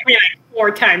 it took me like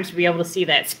 4 times to be able to see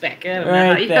that speck. I don't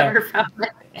know how you ever found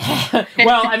that.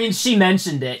 Well, I mean, she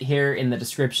mentioned it here in the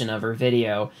description of her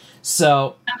video.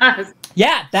 So,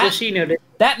 yeah, so she noticed.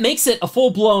 That makes it a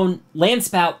full-blown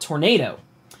Landspout tornado.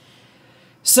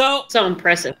 So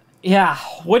impressive. Yeah,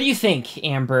 what do you think,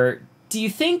 Amber? Do you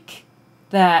think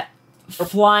that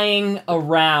flying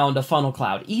around a funnel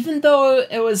cloud, even though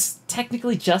it was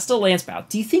technically just a Landspout,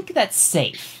 do you think that's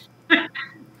safe?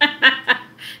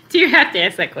 Do you have to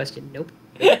ask that question? Nope.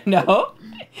 No?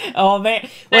 Oh, man.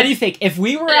 What do you think? If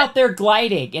we were out there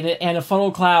gliding and a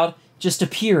funnel cloud just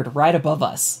appeared right above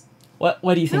us, what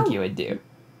do you think you would do?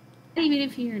 Even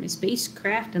if you're in a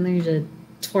spacecraft and there's a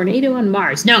tornado on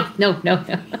Mars. No.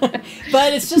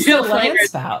 But it's just a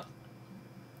Landspout.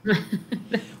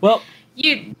 Well...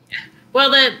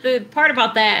 the part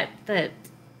about that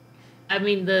I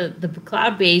mean, the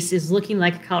cloud base is looking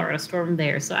like a Colorado storm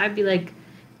there, so I'd be like,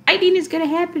 lightning is going to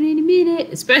happen in a minute,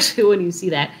 especially when you see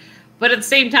that. But at the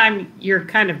same time, you're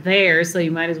kind of there, so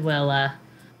you might as well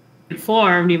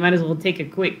informed. You might as well take a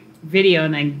quick video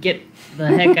and then get the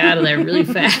heck out of there really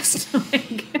fast.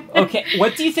 Okay,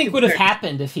 what do you think would have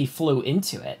happened if he flew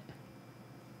into it?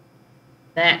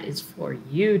 That is for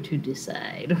you to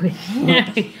decide.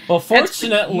 Well,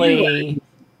 fortunately,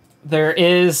 there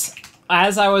is,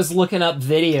 as I was looking up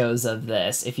videos of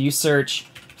this, if you search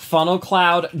funnel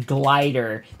cloud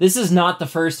glider, this is not the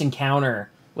first encounter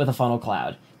with a funnel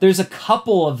cloud. There's a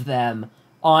couple of them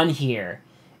on here.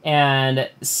 And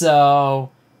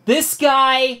so this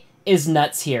guy is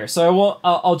nuts here. So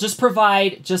I'll just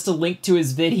provide just a link to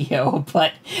his video,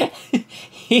 but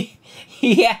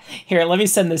Yeah, here, let me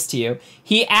send this to you.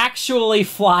 He actually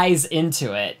flies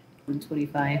into it.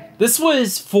 125. This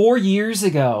was 4 years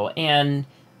ago, and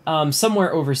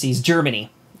somewhere overseas,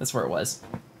 Germany. That's where it was.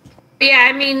 Yeah,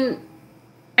 I mean,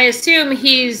 I assume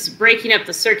he's breaking up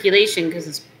the circulation because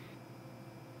his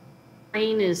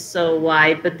plane is so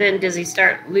wide, but then does he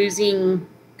start losing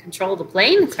control of the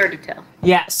plane? It's hard to tell.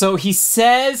 Yeah, so he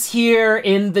says here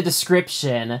in the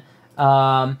description,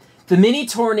 the mini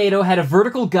tornado had a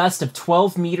vertical gust of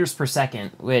 12 meters per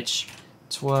second, which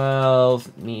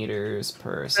 12 meters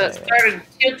per second. So it started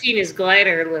tilting his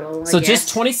glider a little, So just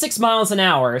 26 miles an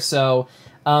hour, so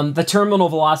the terminal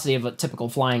velocity of a typical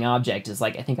flying object is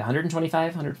like, I think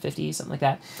 125, 150, something like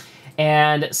that.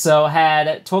 And so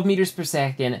had 12 meters per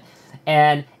second.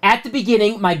 And at the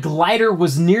beginning, my glider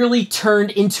was nearly turned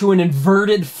into an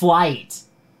inverted flight.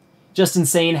 Just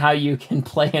insane how you can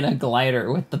play in a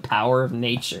glider with the power of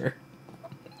nature.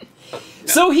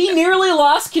 So he nearly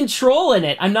lost control in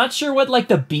it. I'm not sure what, like,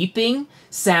 the beeping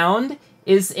sound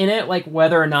is in it, like,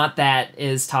 whether or not that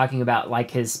is talking about, like,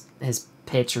 his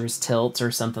pitch or his tilt or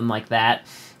something like that.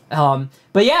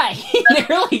 But yeah, he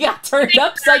nearly got turned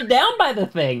upside down by the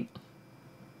thing.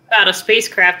 About a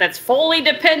spacecraft that's fully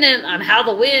dependent on how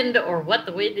the wind or what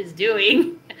the wind is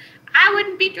doing. I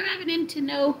wouldn't be driving into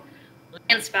no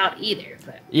Landspout either.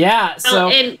 But. Yeah, so...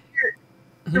 And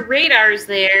the radars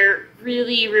there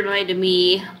really reminded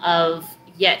me of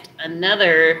yet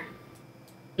another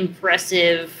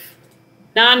impressive,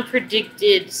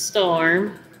 non-predicted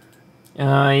storm.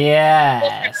 Oh,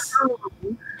 yes.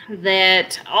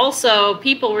 That also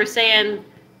people were saying...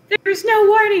 There's no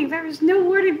warning. There was no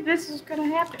warning this is going to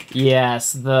happen.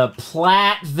 Yes, the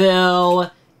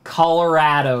Platteville,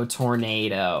 Colorado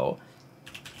tornado.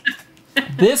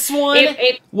 This one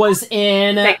was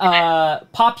in a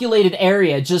populated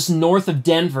area just north of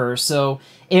Denver, so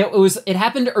it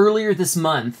happened earlier this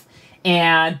month,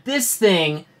 and this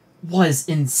thing was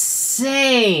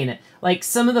insane. Like,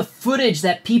 some of the footage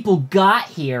that people got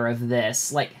here of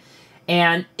this, like...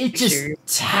 And it just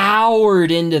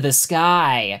towered into the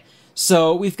sky.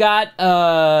 So we've got,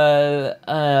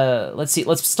 let's see,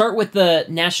 let's start with the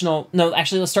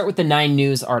let's start with the 9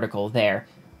 News article there.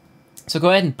 So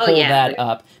go ahead and pull that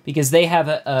up, because they have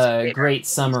a great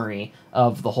summary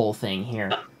of the whole thing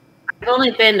here. I've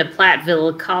only been to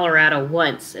Platteville, Colorado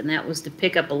once, and that was to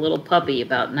pick up a little puppy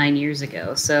about 9 years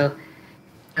ago. So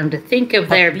to think of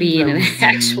there being an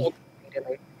actual...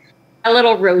 A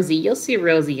little Rosie. You'll see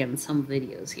Rosie in some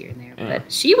videos here and there. Yeah.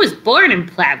 But she was born in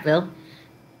Platteville.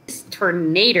 This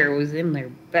tornado was in their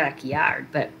backyard.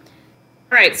 But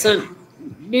all right, so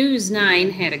News 9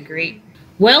 had a great...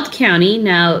 Weld County,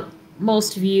 now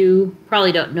most of you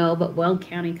probably don't know, but Weld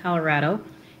County, Colorado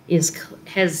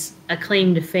has a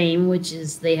claim to fame, which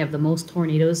is they have the most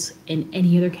tornadoes in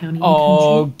any other county in the country.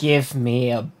 Oh, give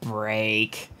me a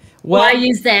break. Why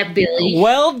is that, Billy?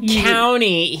 Weld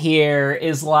County here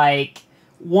is like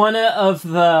one of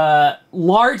the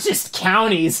largest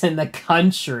counties in the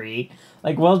country.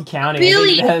 Like, Weld County,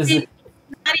 Billy, I think,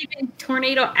 it's not even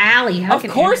Tornado Alley. Of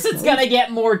course it's gonna get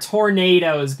more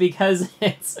tornadoes because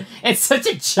it's such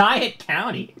a giant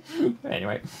county.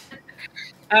 Anyway.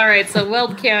 All right, so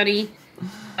Weld County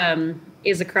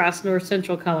is across north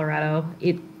central Colorado.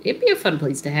 It'd be a fun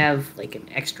place to have like an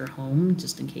extra home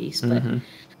just in case, but.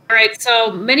 All right,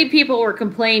 so many people were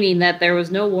complaining that there was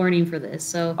no warning for this.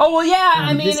 So, oh well, yeah.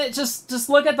 I mean, just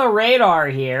look at the radar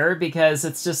here, because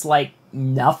it's just like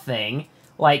nothing.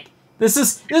 Like this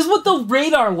is what the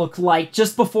radar looked like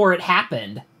just before it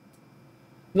happened.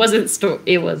 It wasn't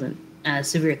a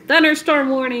severe thunderstorm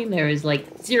warning. There was like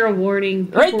 0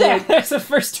 warning. Right there, there's the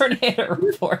first tornado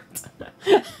report.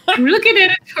 I'm looking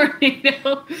at a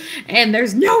tornado, and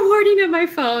there's no warning on my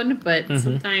phone. But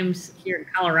sometimes here in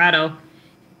Colorado.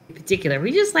 Particular,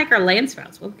 we just like our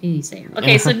Landspouts. What can you say?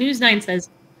 Okay, so News 9 says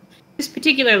this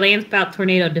particular Landspout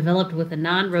tornado developed with a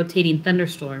non-rotating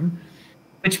thunderstorm,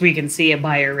 which we can see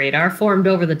by our radar, formed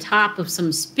over the top of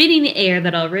some spinning air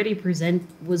that already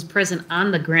was present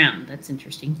on the ground. That's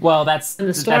interesting. Well, that's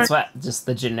what just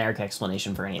the generic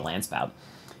explanation for any Landspout.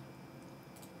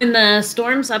 When the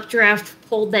storm's updraft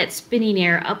pulled that spinning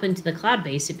air up into the cloud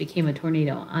base, it became a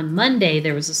tornado. On Monday,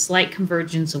 there was a slight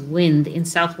convergence of wind in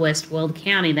southwest Weld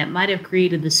County that might have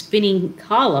created the spinning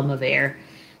column of air.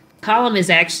 The column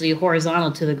is actually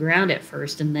horizontal to the ground at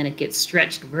first, and then it gets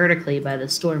stretched vertically by the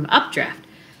storm updraft.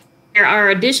 There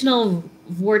are additional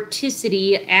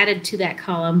vorticity added to that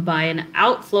column by an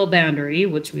outflow boundary,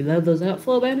 which we love those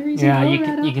outflow boundaries. Yeah,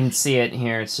 you can see it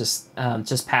here. It's just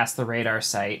past the radar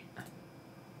site.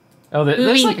 Oh,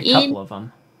 there's like a couple of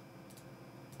them.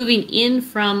 moving in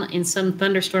from in some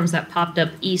thunderstorms that popped up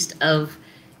east of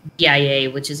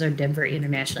DIA, which is our Denver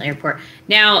International Airport.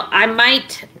 Now, I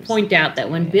might point out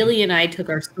that when Billy and I took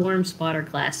our storm spotter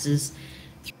classes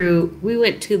we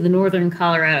went to the Northern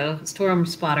Colorado Storm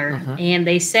Spotter, and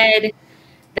they said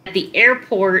that the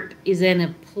airport is in a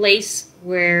place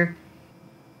where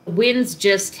winds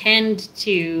just tend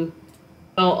to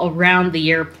go around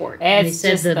the airport. It's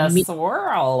just a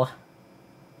swirl.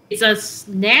 It's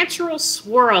a natural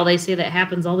swirl, they say, that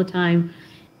happens all the time.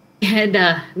 And,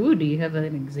 do you have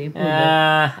an example of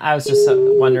that? I was just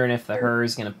wondering if the HER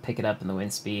is going to pick it up in the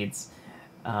wind speeds.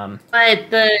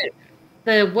 But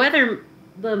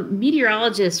the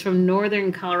meteorologist from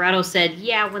Northern Colorado said,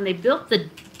 when they built the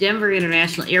Denver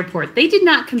International Airport, they did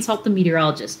not consult the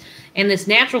meteorologist. And this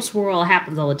natural swirl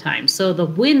happens all the time. So the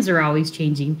winds are always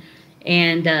changing.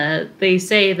 And they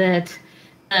say that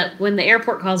when the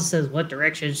airport calls and says, what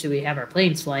direction should we have our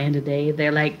planes fly in today?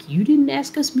 They're like, you didn't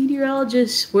ask us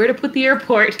meteorologists where to put the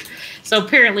airport. So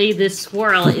apparently this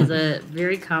swirl is a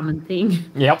very common thing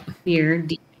near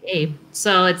DIA.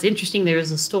 So it's interesting. There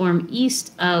was a storm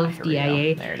east of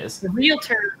DIA. There it is. The real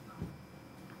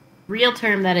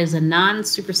term that is a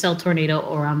non-supercell tornado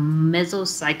or a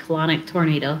mesocyclonic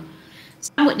tornado.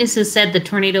 Some witnesses said the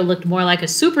tornado looked more like a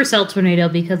supercell tornado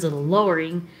because of the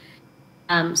lowering.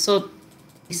 So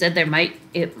he said it might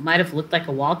have looked like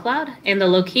a wall cloud, and the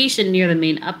location near the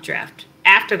main updraft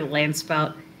after the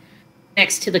landspout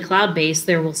next to the cloud base,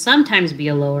 there will sometimes be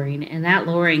a lowering, and that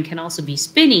lowering can also be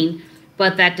spinning,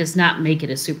 but that does not make it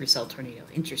a supercell tornado.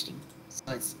 Interesting.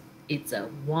 So it's a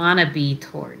wannabe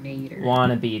tornado.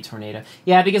 Wannabe tornado.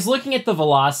 Yeah, because looking at the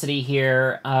velocity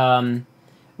here,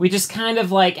 we just kind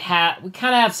of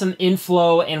have some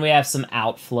inflow and we have some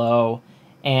outflow,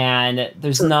 and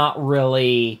there's not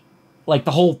really, like,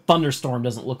 the whole thunderstorm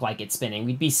doesn't look like it's spinning.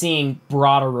 We'd be seeing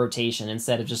broader rotation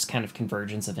instead of just kind of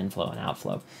convergence of inflow and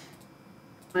outflow.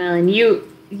 Well, and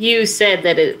you said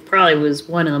that it probably was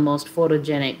one of the most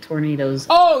photogenic tornadoes.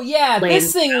 Oh, yeah,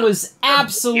 this thing was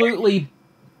absolutely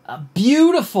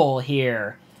beautiful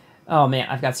here. Oh, man,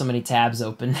 I've got so many tabs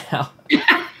open now.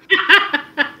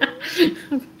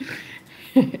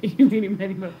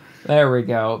 There we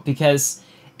go.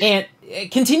 And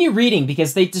continue reading,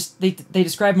 because they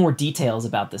describe more details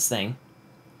about this thing.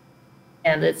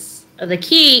 Yeah, the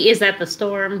key is that the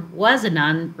storm was a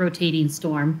non-rotating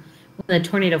storm when the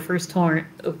tornado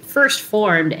first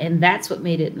formed, and that's what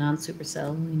made it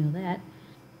non-supercell. We know that.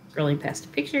 Scrolling past a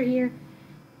picture here.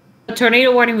 A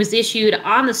tornado warning was issued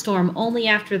on the storm only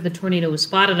after the tornado was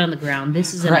spotted on the ground.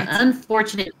 This is an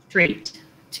unfortunate trait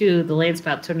to the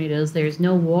Landspout tornadoes. There's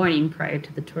no warning prior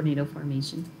to the tornado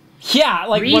formation. Yeah,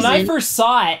 like, when I first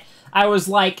saw it, I was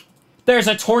like, there's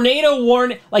a tornado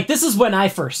warning. Like, this is when I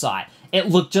first saw it. It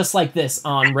looked just like this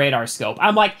on radar scope.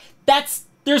 I'm like,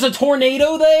 there's a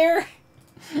tornado there?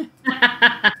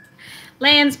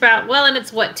 Landspout. Well, and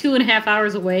it's, 2.5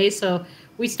 hours away, so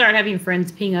we start having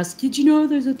friends ping us, did you know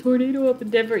there's a tornado up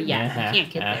in Denver? Yeah, you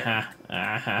can't get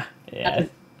there. Yeah.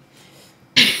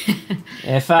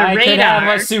 If I could have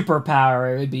a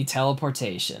superpower, it would be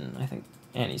teleportation. I think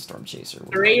any storm chaser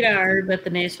would. The radar that the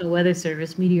National Weather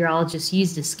Service meteorologists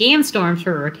use to scan storms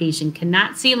for rotation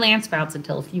cannot see landspouts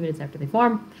until a few minutes after they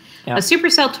form. Yep. A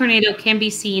supercell tornado can be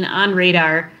seen on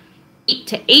radar 8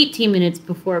 to 18 minutes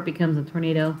before it becomes a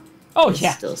tornado. Oh,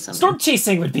 yeah. Storm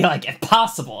chasing would be, like,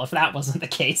 impossible if that wasn't the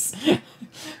case.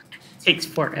 Takes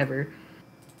forever.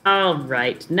 All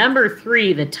right. Number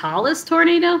 3, the tallest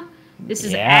tornado. This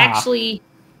is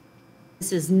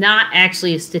not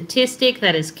actually a statistic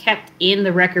that is kept in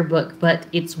the record book, but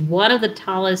it's one of the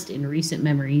tallest in recent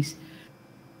memories.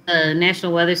 The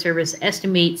National Weather Service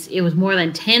estimates it was more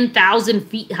than 10,000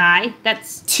 feet high.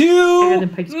 That's 2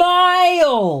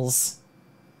 miles!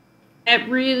 That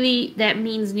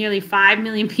means nearly 5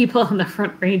 million people on the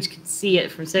Front Range could see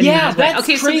it from 70 miles away.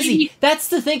 That's crazy. So that's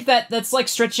to think that's like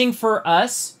stretching for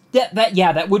us.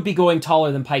 That would be going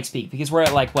taller than Pikes Peak, because we're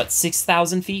at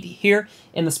 6,000 feet here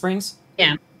in the Springs.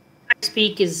 Yeah, Pikes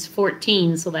Peak is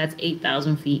 14, so that's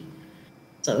 8,000 feet.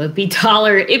 So it'd be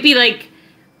taller. It'd be like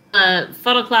a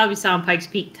funnel cloud we saw on Pikes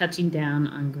Peak touching down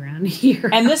on ground here.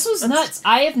 And this was nuts.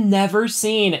 I have never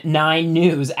seen 9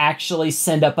 News actually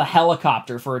send up a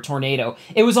helicopter for a tornado.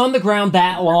 It was on the ground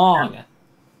that long.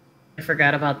 I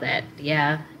forgot about that.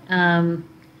 Yeah. Even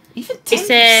 10 they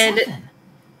said,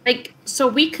 so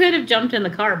we could have jumped in the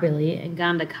car, Billy, and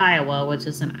gone to Kiowa, which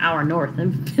is an hour north,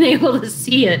 and been able to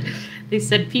see it. They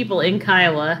said people in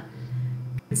Kiowa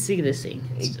could see this thing.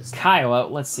 Kiowa,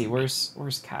 let's see, where's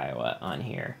Kiowa on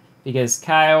here? Because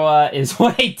Kiowa is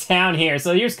way down here.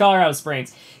 So here's Colorado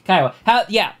Springs. Kiowa.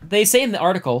 They say in the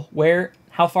article where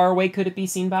How far away could it be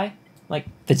seen by? Like,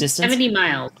 the distance? 70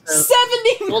 miles. So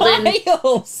 70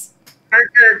 miles!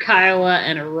 Parker, Kiowa,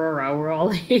 and Aurora were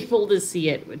all able to see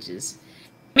it, which is...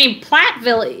 I mean,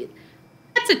 Platteville,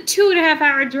 that's a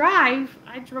 2.5-hour drive.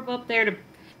 I drove up there to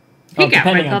pick out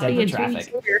my puppy, and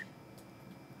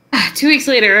 2 weeks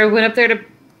later, I went up there to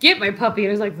get my puppy, and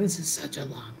I was like, this is such a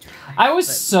long drive. I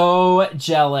was so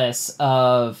jealous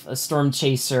of a Storm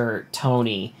Chaser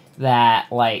Tony that,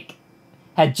 like,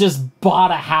 had just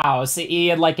bought a house. He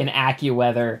had, like, an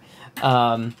AccuWeather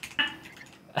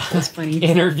That's funny.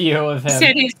 interview of him.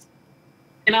 He said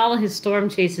in all of his storm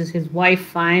chases, his wife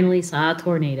finally saw a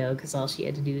tornado because all she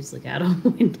had to do was look out of the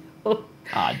window. Oh,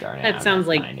 darn it. That sounds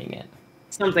like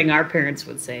something our parents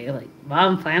would say. Like,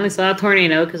 Mom finally saw a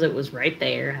tornado because it was right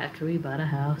there after we bought a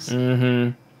house.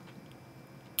 Mm-hmm.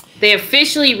 They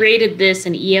officially rated this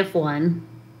an EF1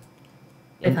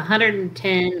 with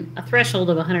a threshold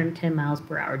of 110 miles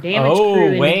per hour. Damage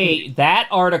oh, wait. That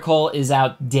article is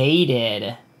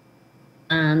outdated.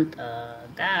 And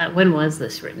when was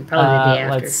this written? Probably the day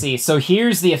after. Let's see. So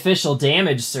here's the official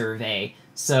damage survey.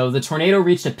 So the tornado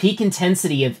reached a peak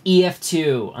intensity of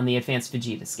EF2 on the Advanced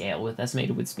Vegeta scale with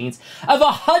estimated wind speeds of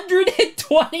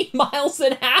 120 miles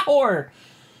an hour.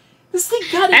 This thing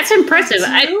got it. That's impressive.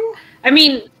 I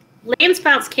mean,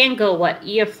 landspouts can go, what,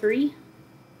 EF3?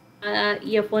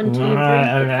 EF1, 2, and 3?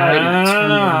 I don't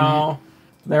know.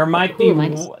 There might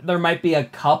be a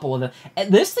couple of them.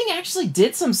 And this thing actually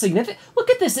did some significant... Look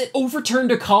at this. It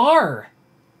overturned a car.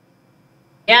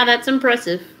 Yeah, that's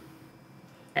impressive.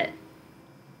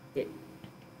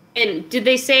 And did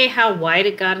they say how wide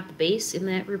it got at the base in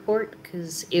that report?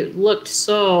 Because it looked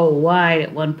so wide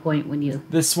at one point when you...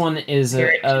 This one is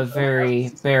a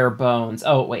very bare bones.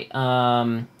 Oh, wait.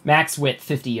 Max width,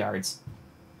 50 yards.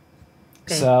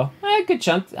 Okay. So, a good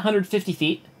chunk. 150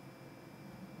 feet.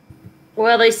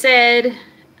 Well, they said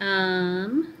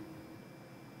that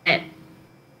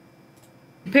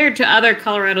compared to other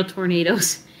Colorado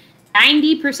tornadoes,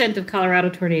 90% of Colorado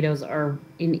tornadoes are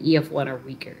in EF1 or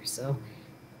weaker. So,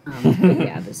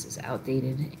 yeah, this is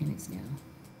outdated, and it's now...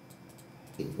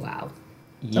 Wow.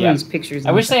 Some of these pictures...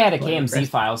 I wish they had a KMZ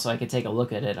file so I could take a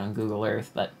look at it on Google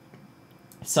Earth, but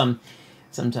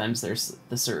sometimes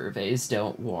the surveys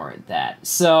don't warrant that.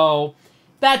 So,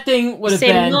 that thing would have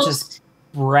been just...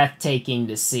 breathtaking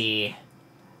to see.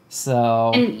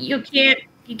 So and you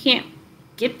can't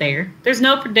get there. There's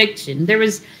no prediction. There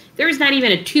was not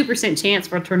even a 2% chance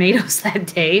for tornadoes that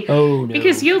day. Oh no!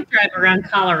 Because you'll drive around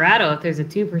Colorado if there's a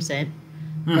 2%.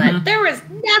 But there was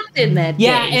nothing that day.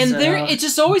 Yeah, and it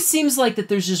just always seems like that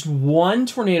there's just one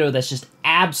tornado that's just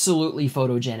absolutely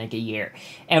photogenic a year,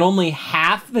 and only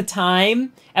half the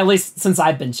time, at least since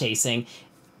I've been chasing,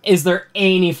 is there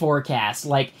any forecast.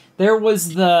 Like, there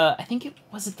was the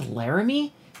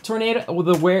Laramie tornado? Or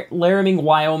the Laramie,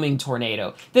 Wyoming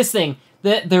tornado. This thing,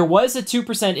 there was a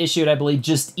 2% issued, I believe,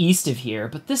 just east of here,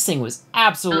 but this thing was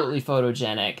absolutely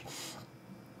photogenic.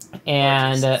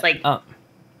 And, it's like,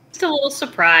 just a little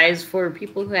surprise for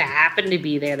people who happen to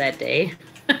be there that day.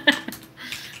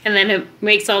 And then it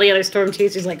makes all the other storm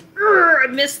chasers like, I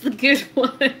missed the good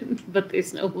one. But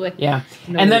there's no way. Yeah.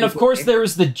 And then, of course, there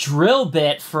was the drill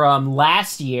bit from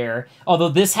last year, although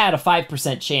this had a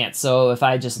 5% chance. So if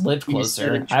I just lived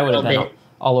closer, I would have been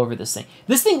all over this thing.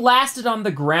 This thing lasted on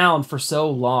the ground for so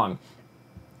long.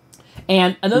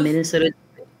 And another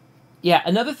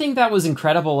thing that was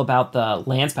incredible about the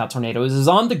Landspout tornado is it was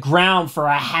on the ground for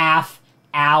a half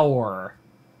hour.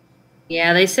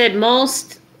 Yeah, they said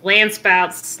most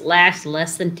Landspouts last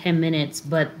less than 10 minutes,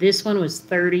 but this one was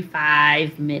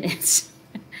 35 minutes.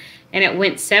 And it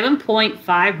went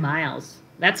 7.5 miles.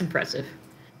 That's impressive.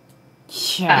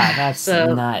 Yeah, that's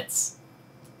nuts.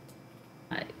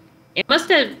 It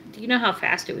must have... Do you know how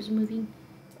fast it was moving?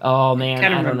 Oh, man,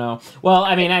 I don't know. Well,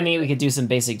 I mean, we could do some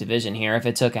basic division here. If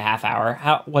it took a half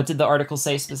hour, what did the article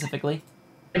say specifically?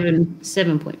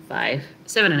 7.5.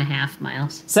 7.5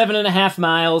 miles. 7.5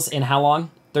 miles in how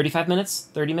long? 35 minutes?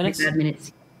 30 minutes? 35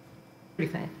 minutes.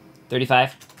 35.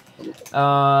 35?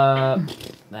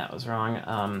 That was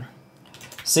wrong.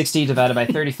 60 divided by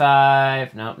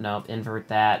 35. Nope, invert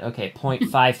that. Okay,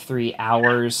 0.53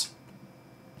 hours.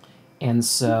 And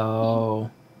so...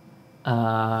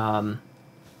 no,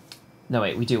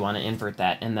 wait, we do want to invert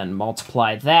that and then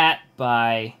multiply that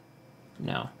by...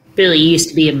 No. Billy used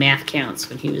to be a math counts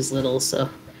when he was little, so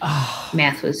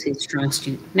math was his strong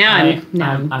suit. Now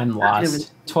I'm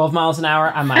lost. 12 miles an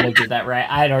hour? I might have did that right.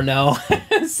 I don't know.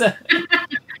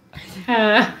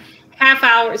 Half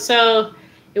hour, so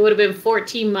it would have been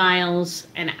 14 miles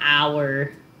an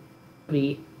hour.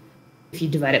 if you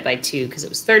divide it by 2, because it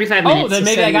was 35 minutes. Oh, then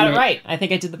maybe I got it right. I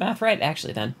think I did the math right,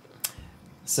 actually, then.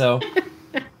 So,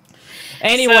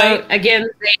 anyway. So, again,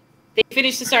 they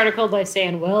finished this article by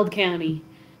saying, Weld County,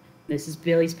 this is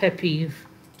Billy's pet peeve,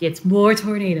 gets more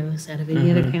tornadoes out of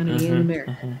any other county in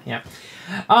America. Yeah.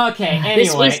 Okay,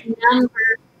 anyway.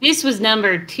 This was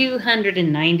number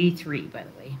 293, by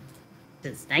the way,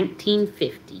 since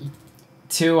 1950.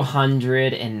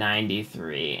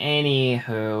 293.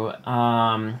 Anywho,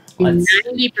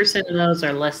 90% of those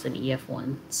are less than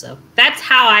EF1. So that's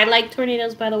how I like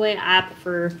tornadoes, by the way. I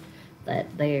prefer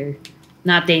that they're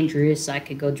not dangerous. I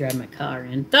could go drive my car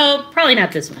in. Though, probably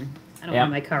not this one. I don't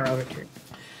want my car overturned.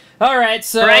 All right,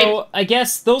 so I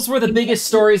guess those were the biggest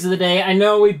stories of the day. I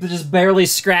know we just barely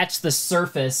scratched the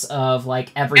surface of,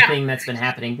 like, everything that's been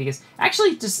happening. Because,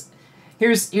 actually, just...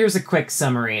 Here's a quick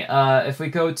summary. If we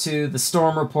go to the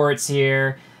storm reports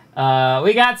here,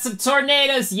 we got some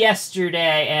tornadoes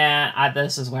yesterday, and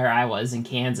this is where I was in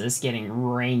Kansas, getting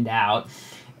rained out.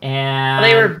 And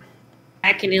they were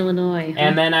back in Illinois.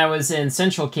 And then I was in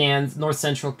central Kansas,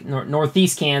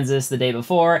 northeast Kansas the day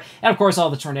before, and of course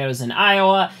all the tornadoes in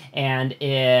Iowa and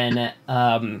in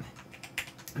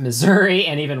Missouri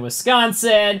and even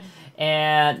Wisconsin.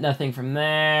 And nothing from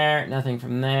there, and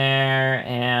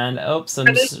some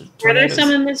tornadoes. Were there some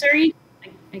in Missouri?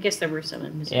 I guess there were some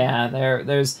in Missouri. Yeah,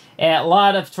 there's a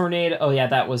lot of tornado. Oh yeah,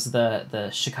 that was the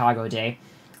Chicago day,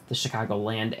 the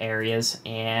Chicagoland areas,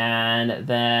 and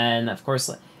then of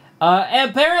course,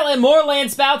 apparently more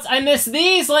landspouts. I missed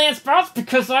these landspouts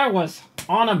because I was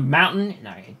on a mountain and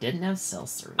I didn't have cell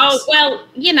service. Oh, well,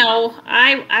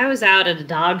 I was out at a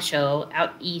dog show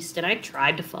out east and I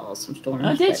tried to follow some storms.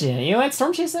 Oh, did you? You went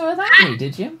storm chasing without me,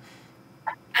 did you?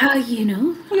 Look at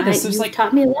this. You've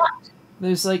taught me a lot.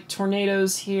 There's like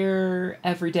tornadoes here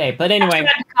every day. But anyway.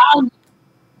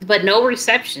 But no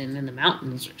reception in the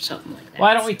mountains or something like that.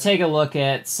 Why don't we take a look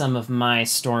at some of my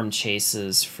storm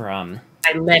chases from...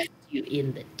 I left you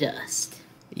in the dust.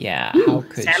 Yeah, Ooh, how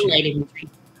could satellite you? imagery.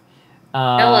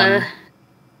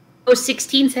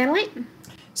 16 satellite?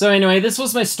 So anyway, this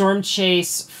was my storm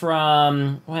chase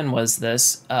from, when was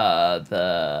this?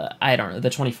 The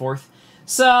 24th.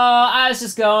 So I was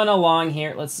just going along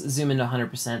here. Let's zoom into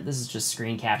 100%. This is just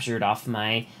screen captured off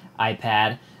my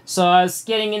iPad. So I was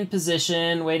getting in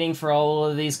position, waiting for all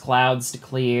of these clouds to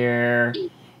clear.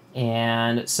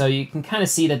 And so you can kind of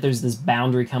see that there's this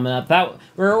boundary coming up.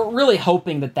 We're really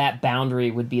hoping that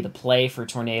boundary would be the play for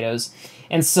tornadoes.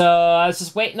 And so I was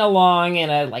just waiting along,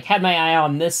 and I had my eye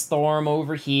on this storm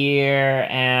over here,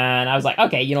 and I was like,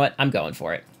 okay, you know what? I'm going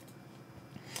for it.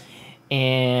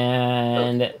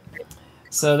 And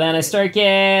so then I start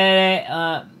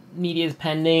getting media's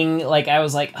pending. I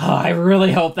was like, oh, I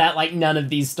really hope that none of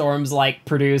these storms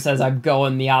produce as I'm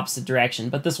going the opposite direction.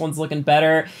 But this one's looking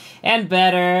better and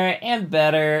better and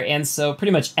better. And so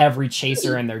pretty much every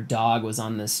chaser and their dog was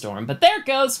on this storm. But there it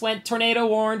goes, went tornado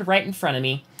warned right in front of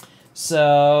me.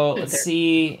 So let's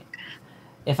see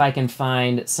if I can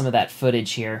find some of that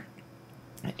footage here.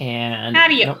 And how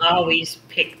do you always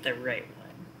pick the right one?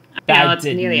 I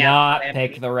did not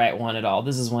pick the right one at all.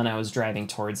 This is when I was driving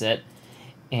towards it.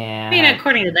 And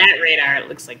according to that radar, it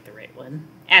looks like the right one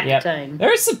at the time.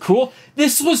 There's some cool...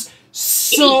 This was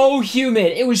so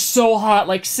humid. It was so hot,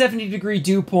 70-degree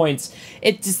dew points.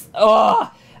 It just...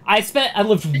 I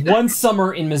lived one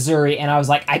summer in Missouri, and I was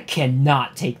like, I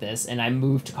cannot take this, and I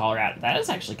moved to Colorado. That is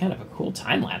actually kind of a cool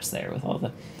time-lapse there with all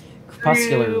the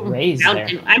crepuscular rays there.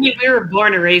 I mean, we were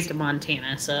born and raised in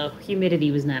Montana, so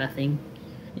humidity was not a thing.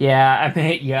 Yeah,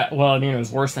 it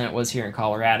was worse than it was here in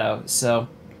Colorado, so...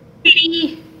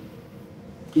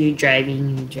 You're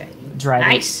driving.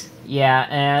 Nice. Yeah,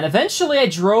 and eventually I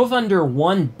drove under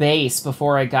one base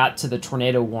before I got to the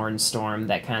tornado warned storm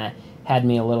that kind of had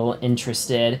me a little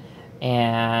interested.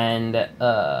 And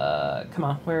come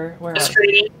on, where are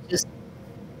you? Just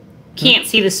can't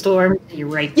see the storm. You're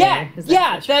right there.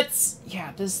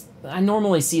 I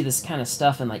normally see this kind of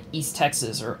stuff in East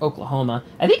Texas or Oklahoma.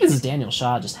 I think this is Daniel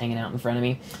Shaw just hanging out in front of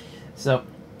me. So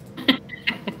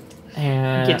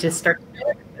and you just start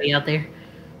everybody out there.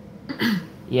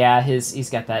 Yeah, he's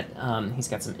got that. He's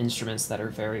got some instruments that are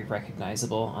very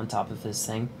recognizable on top of his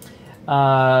thing.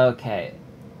 Okay,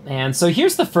 and so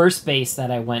here's the first base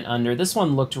that I went under. This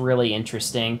one looked really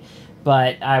interesting,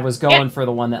 but I was going for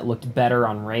the one that looked better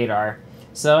on radar.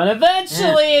 So, and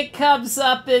eventually it comes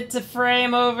up into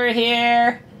frame over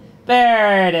here.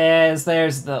 There it is.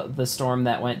 There's the storm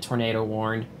that went tornado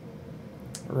warned.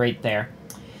 Right there.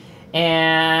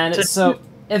 And so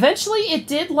eventually it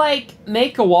did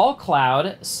make a wall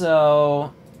cloud.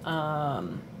 So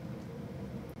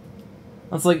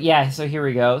I was like, yeah, so here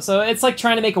we go. So it's like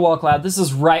trying to make a wall cloud. This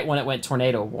is right when it went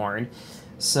tornado warn.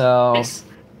 So Nice.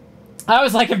 I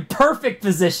was like in perfect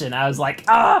position. I was like,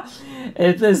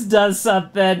 if this does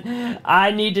something,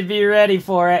 I need to be ready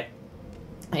for it.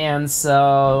 And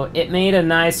so it made a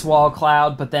nice wall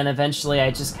cloud, but then eventually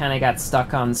I just kind of got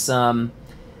stuck on some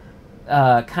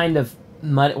kind of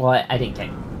mud. Well, I didn't get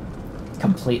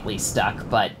completely stuck,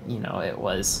 but, you know, it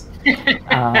was...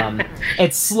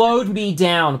 it slowed me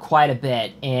down quite a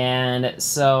bit, and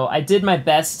so I did my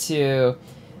best to...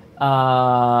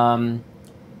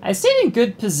 I stayed in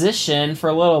good position for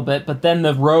a little bit, but then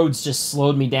the roads just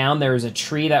slowed me down. There was a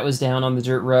tree that was down on the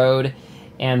dirt road,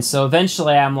 and so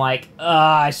eventually I'm like,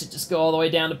 I should just go all the way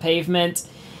down to pavement.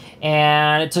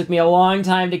 And it took me a long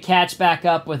time to catch back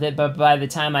up with it, but by the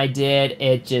time I did,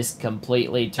 it just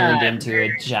completely turned into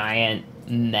a giant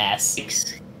mess.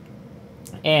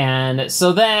 And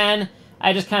so then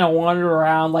I just kind of wandered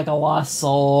around like a lost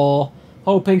soul,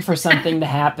 hoping for something to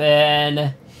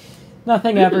happen.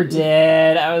 Nothing ever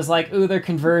did. I was like, ooh, they're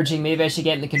converging. Maybe I should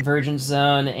get in the convergence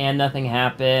zone, and nothing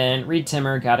happened. Reed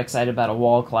Timmer got excited about a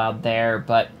wall cloud there,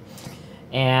 but...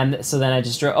 And so then I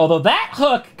just drove... Although that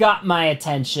hook got my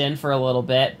attention for a little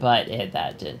bit, but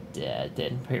that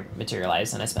didn't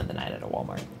materialize, and I spent the night at a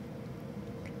Walmart.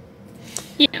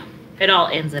 You know, it all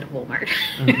ends at a Walmart.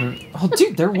 Mm-hmm. Oh,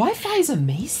 dude, their Wi-Fi is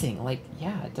amazing. Like,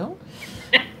 yeah, don't...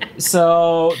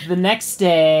 So, the next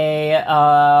day,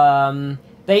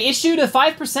 they issued a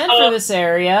 5% for this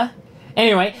area.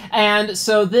 Anyway, and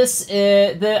so this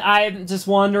I'm just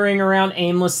wandering around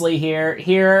aimlessly here.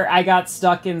 Here, I got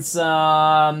stuck in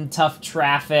some tough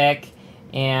traffic,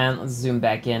 and let's zoom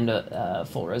back into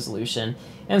full resolution.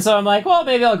 And so I'm like, well,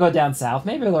 maybe I'll go down south.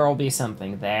 Maybe there will be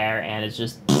something there, and it's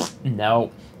just,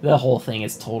 no. The whole thing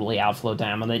is totally outflow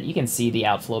down on it. You can see the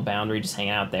outflow boundary just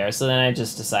hanging out there. So then I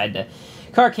just decided to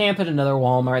car camp at another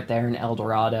Walmart there in El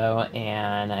Dorado,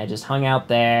 and I just hung out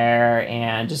there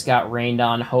and just got rained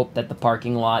on, hope that the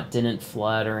parking lot didn't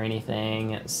flood or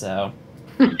anything, so...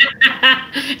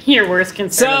 Your worst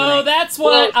concern. So that's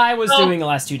what I was doing the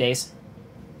last 2 days.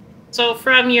 So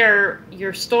from your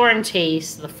storm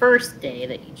chase, the first day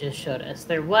that you just showed us,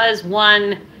 there was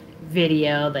one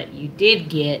video that you did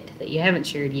get that you haven't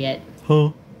shared yet.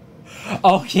 Huh?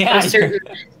 Oh, yeah.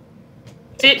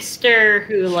 Sister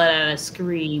who let out a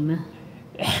scream.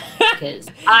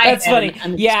 That's funny.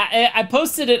 Yeah, I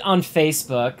posted it on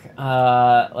Facebook.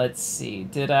 Let's see.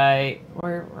 Did I...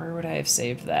 Where would I have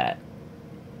saved that?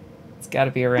 It's got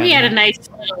to be around We had a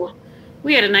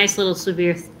nice little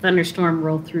severe thunderstorm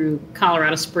roll through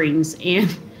Colorado Springs,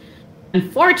 and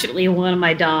unfortunately one of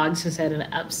my dogs has had an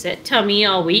upset tummy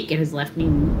all week and has left me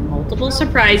multiple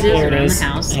surprises around the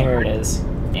house. Here it is.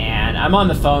 And I'm on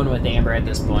the phone with Amber at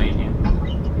this point. Yeah.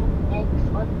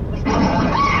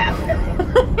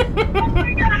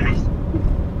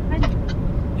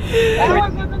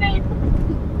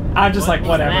 I'm just like,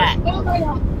 whatever.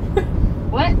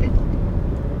 What?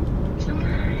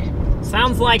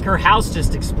 Sounds like her house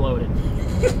just exploded.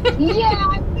 Yeah,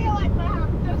 I feel like my house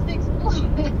just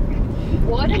exploded.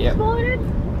 What exploded?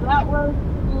 That was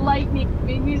lightning.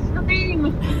 Made me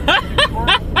scream.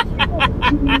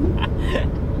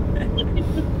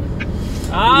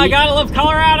 I gotta love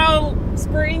Colorado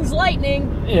Springs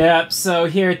lightning. Yeah, so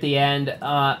here at the end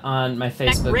on my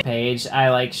Facebook page,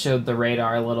 I showed the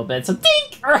radar a little bit. So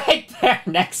dink right there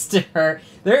next to her.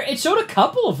 There, it showed a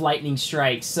couple of lightning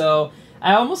strikes. So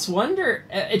I almost wonder.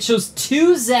 It shows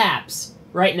 2 zaps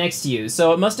right next to you.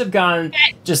 So it must have gone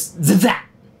just zap,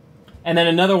 and then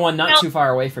another one not too far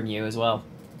away from you as well.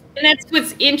 And that's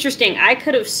what's interesting. I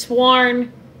could have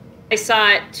sworn I saw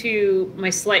it to my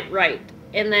slight right,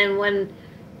 and then when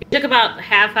it took about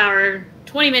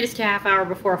 20 minutes to half hour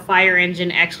before a fire engine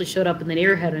actually showed up in the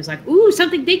neighborhood, and I was like, ooh,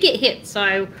 something did get hit. So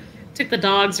I took the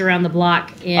dogs around the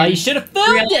block. And you should have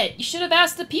filmed it. You should have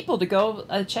asked the people to go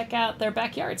check out their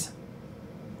backyards.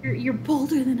 You're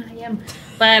bolder than I am.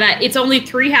 But it's only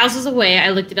 3 houses away.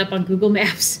 I looked it up on Google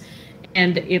Maps,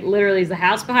 and it literally is the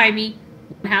house behind me,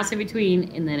 one house in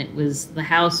between, and then it was the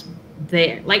house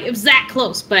there. It was that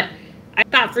close, but I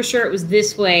thought for sure it was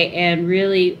this way, and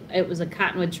really it was a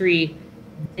cottonwood tree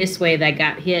this way that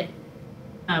got hit.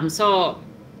 So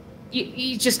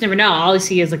you just never know. All you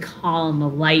see is a column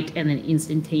of light and then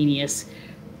instantaneous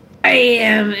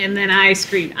bam, and then I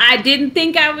screamed. I didn't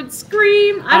think I would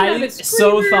scream. I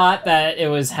so thought that it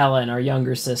was Helen, our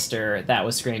younger sister, that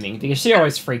was screaming, because she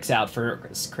always freaks out for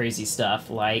crazy stuff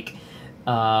like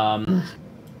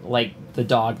the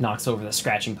dog knocks over the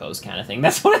scratching post kind of thing.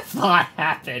 That's what I thought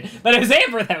happened. But it was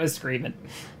Amber that was screaming.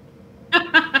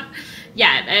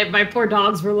 Yeah, my poor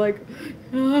dogs were like,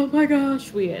 oh my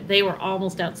gosh, they were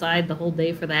almost outside the whole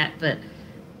day for that, but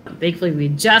thankfully we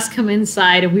had just come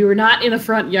inside and we were not in the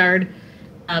front yard.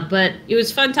 But it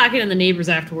was fun talking to the neighbors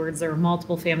afterwards. There were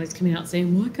multiple families coming out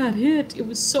saying, "What got hit? It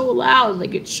was so loud,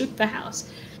 like it shook the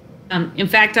house." In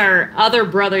fact, our other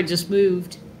brother just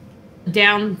moved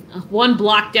down 1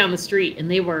 block down the street,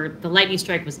 and the lightning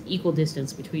strike was equal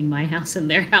distance between my house and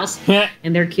their house,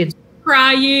 and their kids were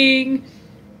crying.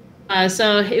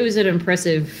 So it was an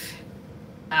impressive,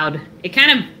 loud. It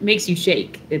kind of makes you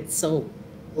shake. It's so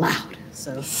loud.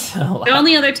 So loud. The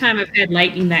only other time I've had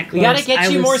lightning that close, we gotta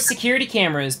get you more security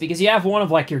cameras because you have one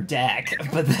of like your deck,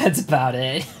 but that's about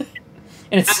it.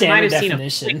 And it's standard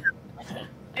definition.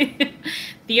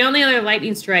 The only other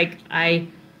lightning strike I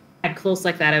had close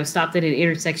like that, I was stopped at an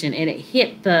intersection and it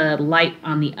hit the light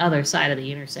on the other side of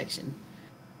the intersection.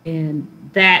 And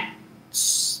that,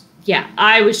 yeah,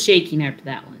 I was shaking after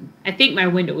that one. I think my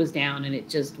window was down and it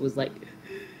just was like,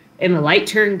 and the light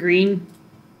turned green.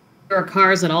 There were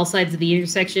cars on all sides of the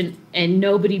intersection and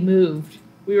nobody moved.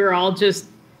 We were all just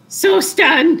so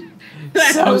stunned.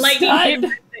 So stunned.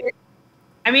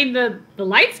 I mean, the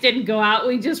lights didn't go out.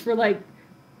 We just were like,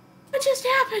 what just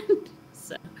happened?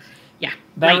 So, yeah.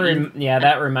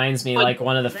 That reminds me, like,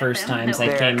 one of the first times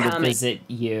I came to visit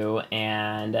you,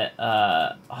 and,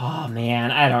 oh,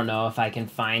 man, I don't know if I can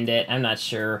find it. I'm not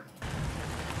sure.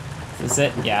 Is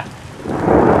this it? Yeah.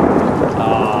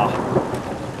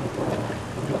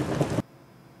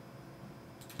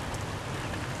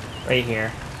 Right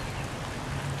here.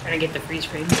 Trying to get the freeze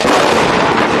frame.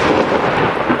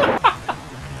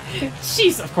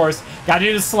 Jeez, of course. Gotta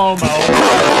do the slow-mo.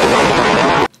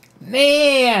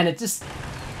 Man, it just...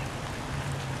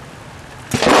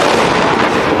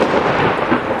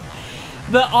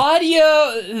 The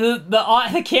audio...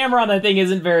 The camera on that thing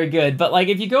isn't very good, but, like,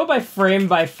 if you go by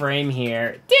frame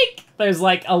here, dink! There's,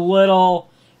 like, a little...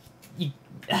 You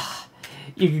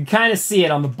can kind of see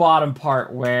it on the bottom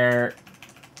part where...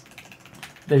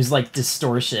 There's, like,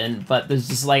 distortion, but there's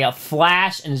just, like, a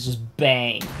flash, and it's just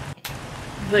bang.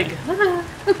 Like,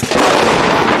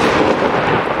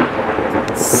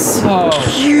 so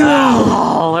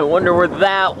oh, I wonder where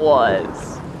that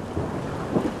was.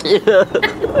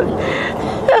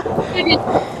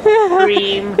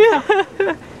 Dream.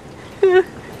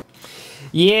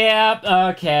 Yep,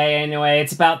 okay, anyway,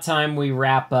 it's about time we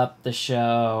wrap up the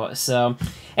show. So,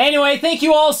 anyway, thank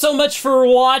you all so much for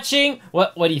watching.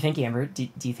 What do you think, Amber? Do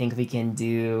you think we can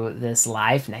do this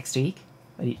live next week?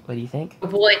 What do you think? Oh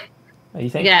boy. What do you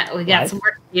think? Yeah, we got some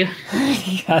work to do.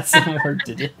 You got some work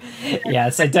to do.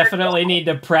 Yes, I definitely need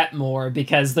to prep more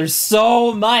because there's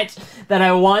so much that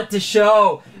I want to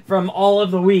show from all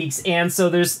of the weeks, and so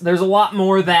there's a lot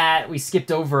more that we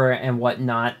skipped over and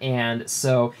whatnot. And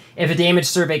so if a damage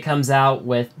survey comes out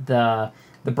with the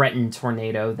Brewton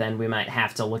tornado, then we might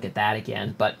have to look at that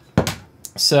again. But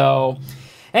so.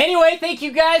 Anyway, thank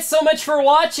you guys so much for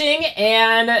watching,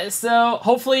 and so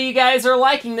hopefully you guys are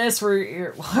liking this.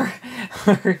 We'll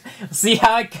see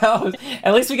how it goes.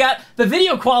 At least we got the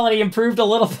video quality improved a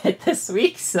little bit this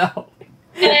week, so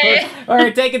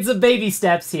we're taking some baby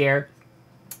steps here.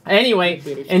 Anyway,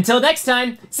 until next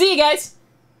time, see you guys!